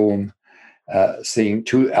your room, seeing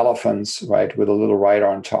two elephants, right, with a little rider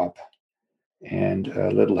on top and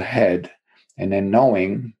a little head, and then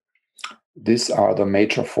knowing these are the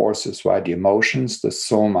major forces, right? The emotions, the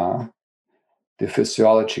soma, the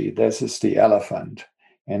physiology. This is the elephant,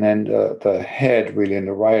 and then the head, really, and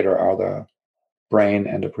the rider are the brain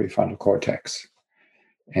and the prefrontal cortex.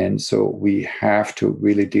 And so we have to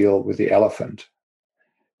really deal with the elephant.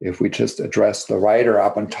 If we just address the rider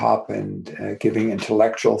up on top and giving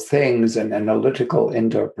intellectual things and analytical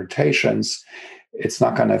interpretations, it's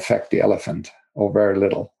not going to affect the elephant, or very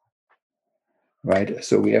little, right?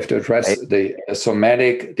 So we have to address the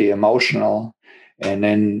somatic, the emotional, and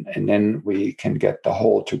then we can get the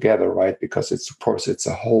whole together, right? Because it's, of course, it's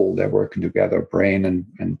a whole. They're working together. Brain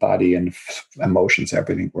and body and emotions,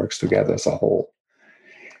 everything works together as a whole.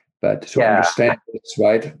 But to understand this,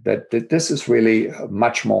 right, that this is really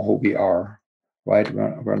much more who we are, right?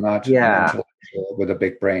 We're not an intellectual with a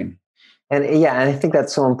big brain. And I think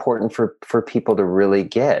that's so important for people to really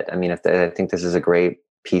get. I mean, I think this is a great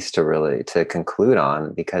piece to conclude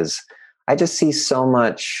on, because I just see so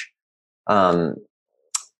much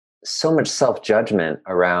self-judgment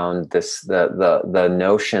around this, the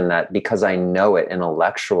notion that because I know it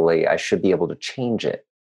intellectually, I should be able to change it.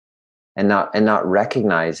 And not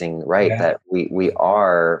recognizing, right, that we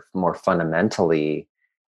are more fundamentally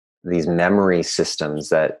these memory systems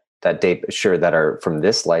that are from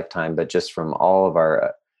this lifetime, but just from all of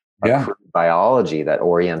our biology that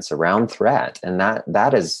orients around threat, and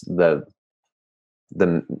that is the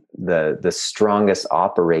strongest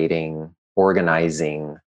operating,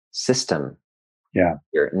 organizing system. Yeah,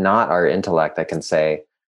 not our intellect that can say,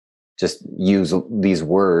 just use these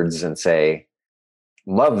words and say,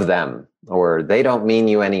 love them, or they don't mean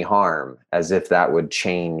you any harm, as if that would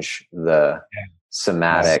change the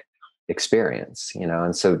somatic experience,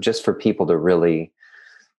 and so just for people to really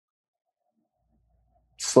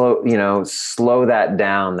slow that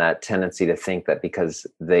down, that tendency to think that because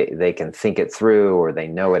they can think it through, or they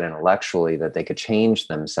know it intellectually, that they could change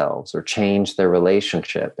themselves or change their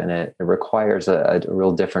relationship. And it requires a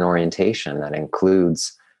real different orientation that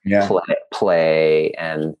includes play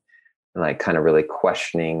and like kind of really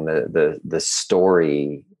questioning the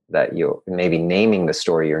story that you maybe naming the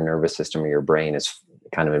story your nervous system or your brain is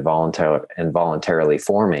kind of involuntarily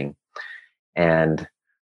forming, and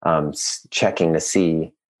checking to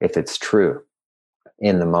see if it's true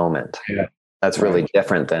in the moment. Yeah. That's really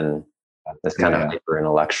different than this kind of hyper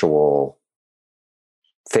intellectual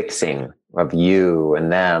fixing of you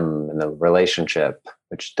and them and the relationship,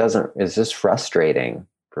 which is just frustrating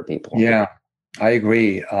for people. Yeah. I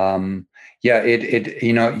agree. You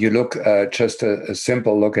look, just a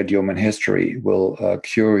simple look at human history will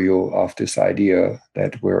cure you of this idea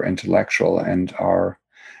that we're intellectual and are,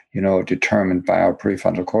 determined by our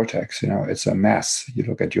prefrontal cortex. It's a mess. You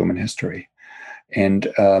look at human history, and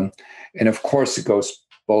of course it goes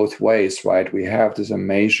both ways, right? We have this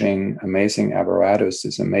amazing apparatus,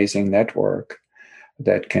 this amazing network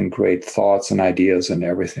that can create thoughts and ideas and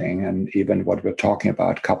everything, and even what we're talking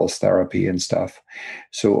about, couples therapy and stuff.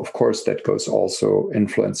 So of course that goes also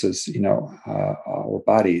influences, our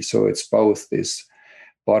body. So it's both this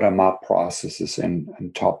bottom-up processes and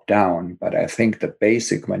top-down. But I think the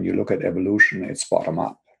basic, when you look at evolution, it's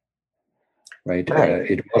bottom-up. Right.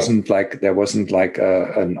 It wasn't like there wasn't like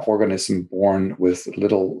an organism born with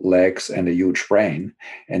little legs and a huge brain,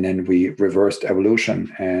 and then we reversed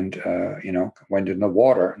evolution and went in the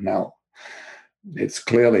water. No, it's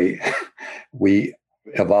clearly we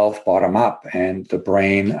evolved bottom up, and the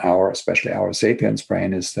brain, especially our sapiens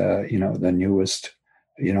brain, is the newest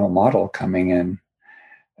model coming in.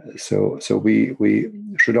 So we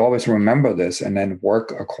should always remember this and then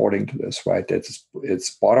work according to this. Right.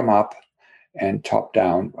 It's bottom up and top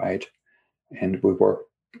down, right? And we work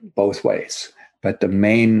both ways. But the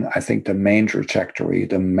main trajectory,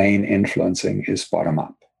 the main influencing is bottom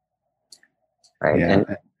up. Right. Yeah.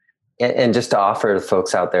 And just to offer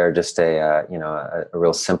folks out there just a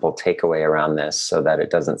real simple takeaway around this, so that it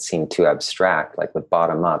doesn't seem too abstract, like with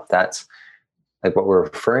bottom up, that's like what we're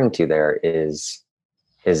referring to there is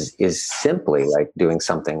simply like doing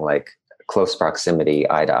something like close proximity,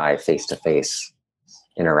 eye to eye, face to face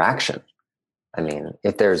interaction. I mean,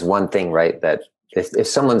 if there's one thing, right, that if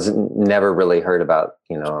someone's never really heard about,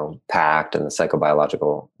 PACT and the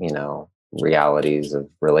psychobiological, realities of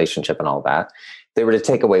relationship and all that, if they were to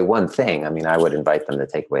take away one thing, I mean, I would invite them to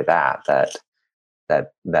take away that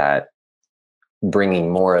bringing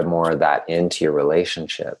more and more of that into your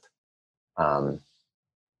relationship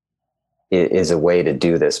is a way to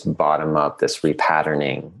do this bottom up, this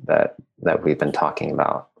repatterning that we've been talking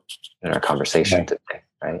about in our conversation today,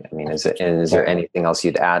 right? I mean, is there anything else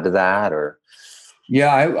you'd add to that, or?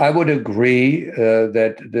 Yeah, I would agree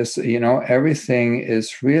that this, everything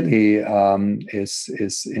is really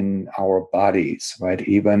is in our bodies, right?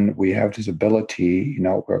 Even we have this ability,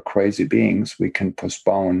 we're crazy beings. We can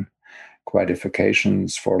postpone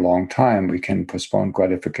gratifications for a long time. We can postpone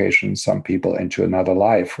gratifications, some people, into another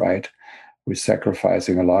life, right? We're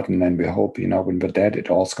sacrificing a lot, and then we hope, when we're dead, it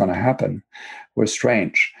all's going to happen. We're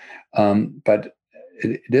strange, but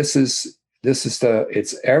it's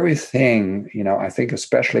everything. I think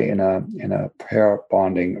especially in a pair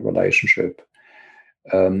bonding relationship,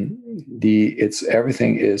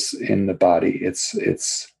 everything is in the body.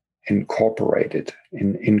 It's incorporated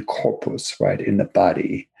in corpus, right, in the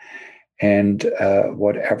body, and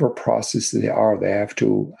whatever process they are, they have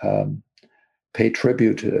to pay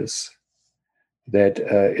tribute to this. That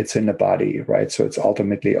it's in the body, right? So it's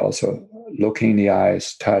ultimately also looking in the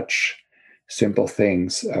eyes, touch, simple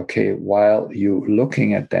things. Okay, while you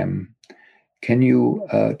looking at them, can you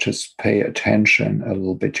just pay attention a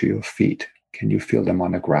little bit to your feet? Can you feel them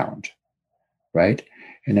on the ground, right?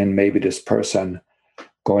 And then maybe this person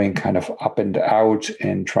going kind of up and out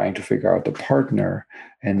and trying to figure out the partner,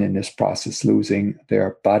 and in this process losing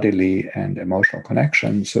their bodily and emotional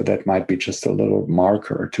connection. So that might be just a little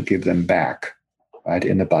marker to give them back, right,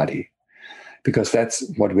 in the body, because that's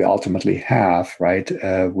what we ultimately have, right?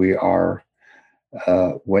 We are,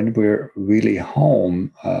 when we're really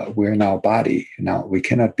home, we're in our body. Now, we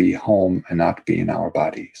cannot be home and not be in our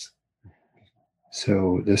bodies.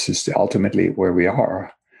 So this is ultimately where we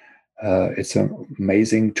are. It's an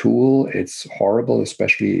amazing tool. It's horrible,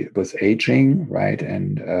 especially with aging, right?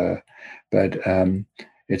 But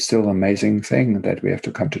it's still an amazing thing that we have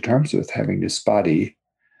to come to terms with, having this body.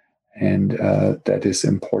 And that is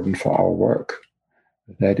important for our work,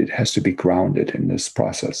 that it has to be grounded in this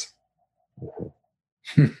process.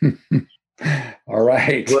 All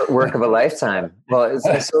right. Work of a lifetime. Well,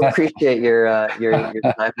 I so appreciate your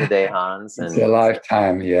time today, Hans. It's a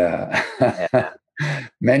lifetime, yeah.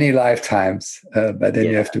 Many lifetimes, but then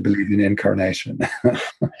you have to believe in incarnation.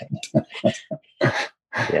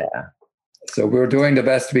 Yeah. So we're doing the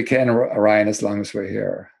best we can, Ryan, as long as we're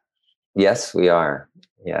here. Yes, we are.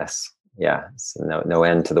 Yes. Yeah. So no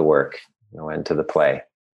end to the work, no end to the play.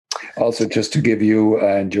 Also, just to give you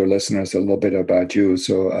and your listeners a little bit about you.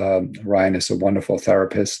 So Ryan is a wonderful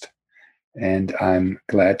therapist, and I'm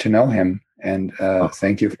glad to know him. And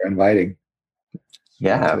thank you for inviting me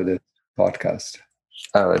to the podcast.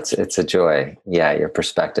 Oh, it's a joy. Yeah, your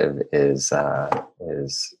perspective is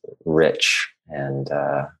rich and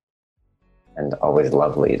always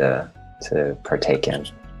lovely to partake in.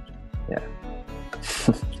 Yeah.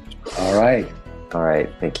 All right.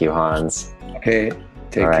 Thank you, Hans. Okay.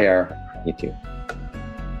 Take care. You too.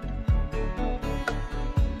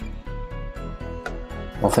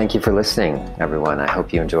 Well, thank you for listening, everyone. I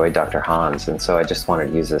hope you enjoyed Dr. Hans. And so I just wanted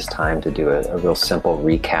to use this time to do a real simple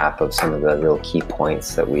recap of some of the real key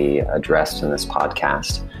points that we addressed in this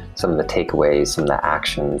podcast, some of the takeaways, some of the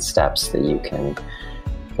action steps that you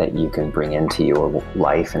can bring into your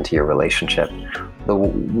life, into your relationship. The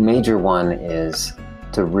major one is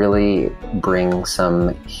to really bring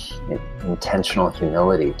some intentional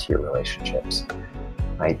humility to your relationships,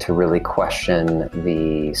 right? To really question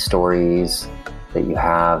the stories that you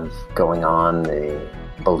have going on, the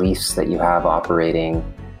beliefs that you have operating,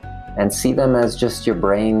 and see them as just your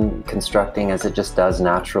brain constructing, as it just does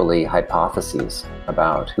naturally, hypotheses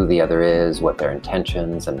about who the other is, what their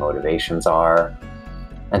intentions and motivations are,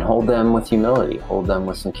 and hold them with humility, hold them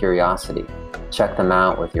with some curiosity. Check them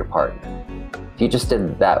out with your partner. If you just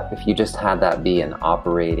did that, if you just had that be an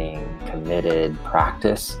operating, committed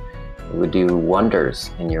practice, it would do wonders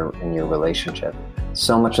in your relationship.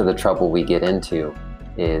 So much of the trouble we get into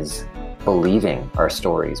is believing our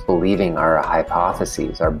stories, believing our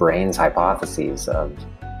hypotheses, our brain's hypotheses of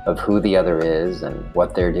who the other is and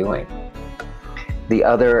what they're doing. The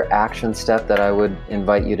other action step that I would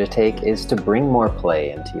invite you to take is to bring more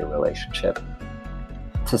play into your relationship,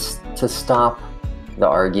 to stop the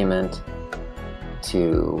argument,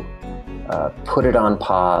 to put it on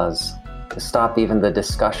pause, to stop even the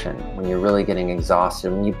discussion when you're really getting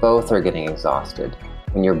exhausted, when you both are getting exhausted,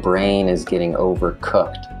 when your brain is getting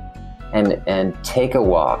overcooked, and take a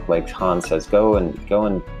walk, like Hans says, go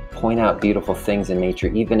and point out beautiful things in nature,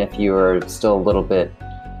 even if you're still a little bit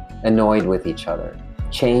annoyed with each other.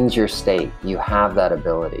 Change your state. You have that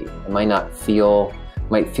ability. It might not feel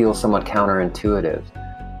might feel somewhat counterintuitive,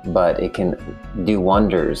 but it can do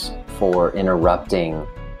wonders for interrupting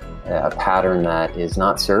a pattern that is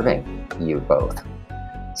not serving you both.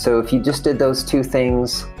 So if you just did those two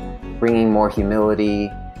things, bringing more humility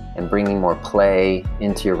and bringing more play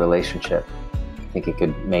into your relationship, I think it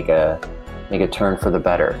could make a turn for the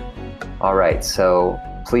better. All right, so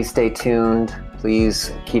please stay tuned.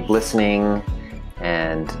 Please keep listening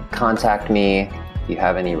and contact me if you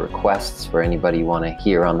have any requests for anybody you want to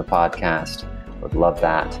hear on the podcast. Would love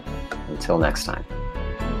that. Until next time.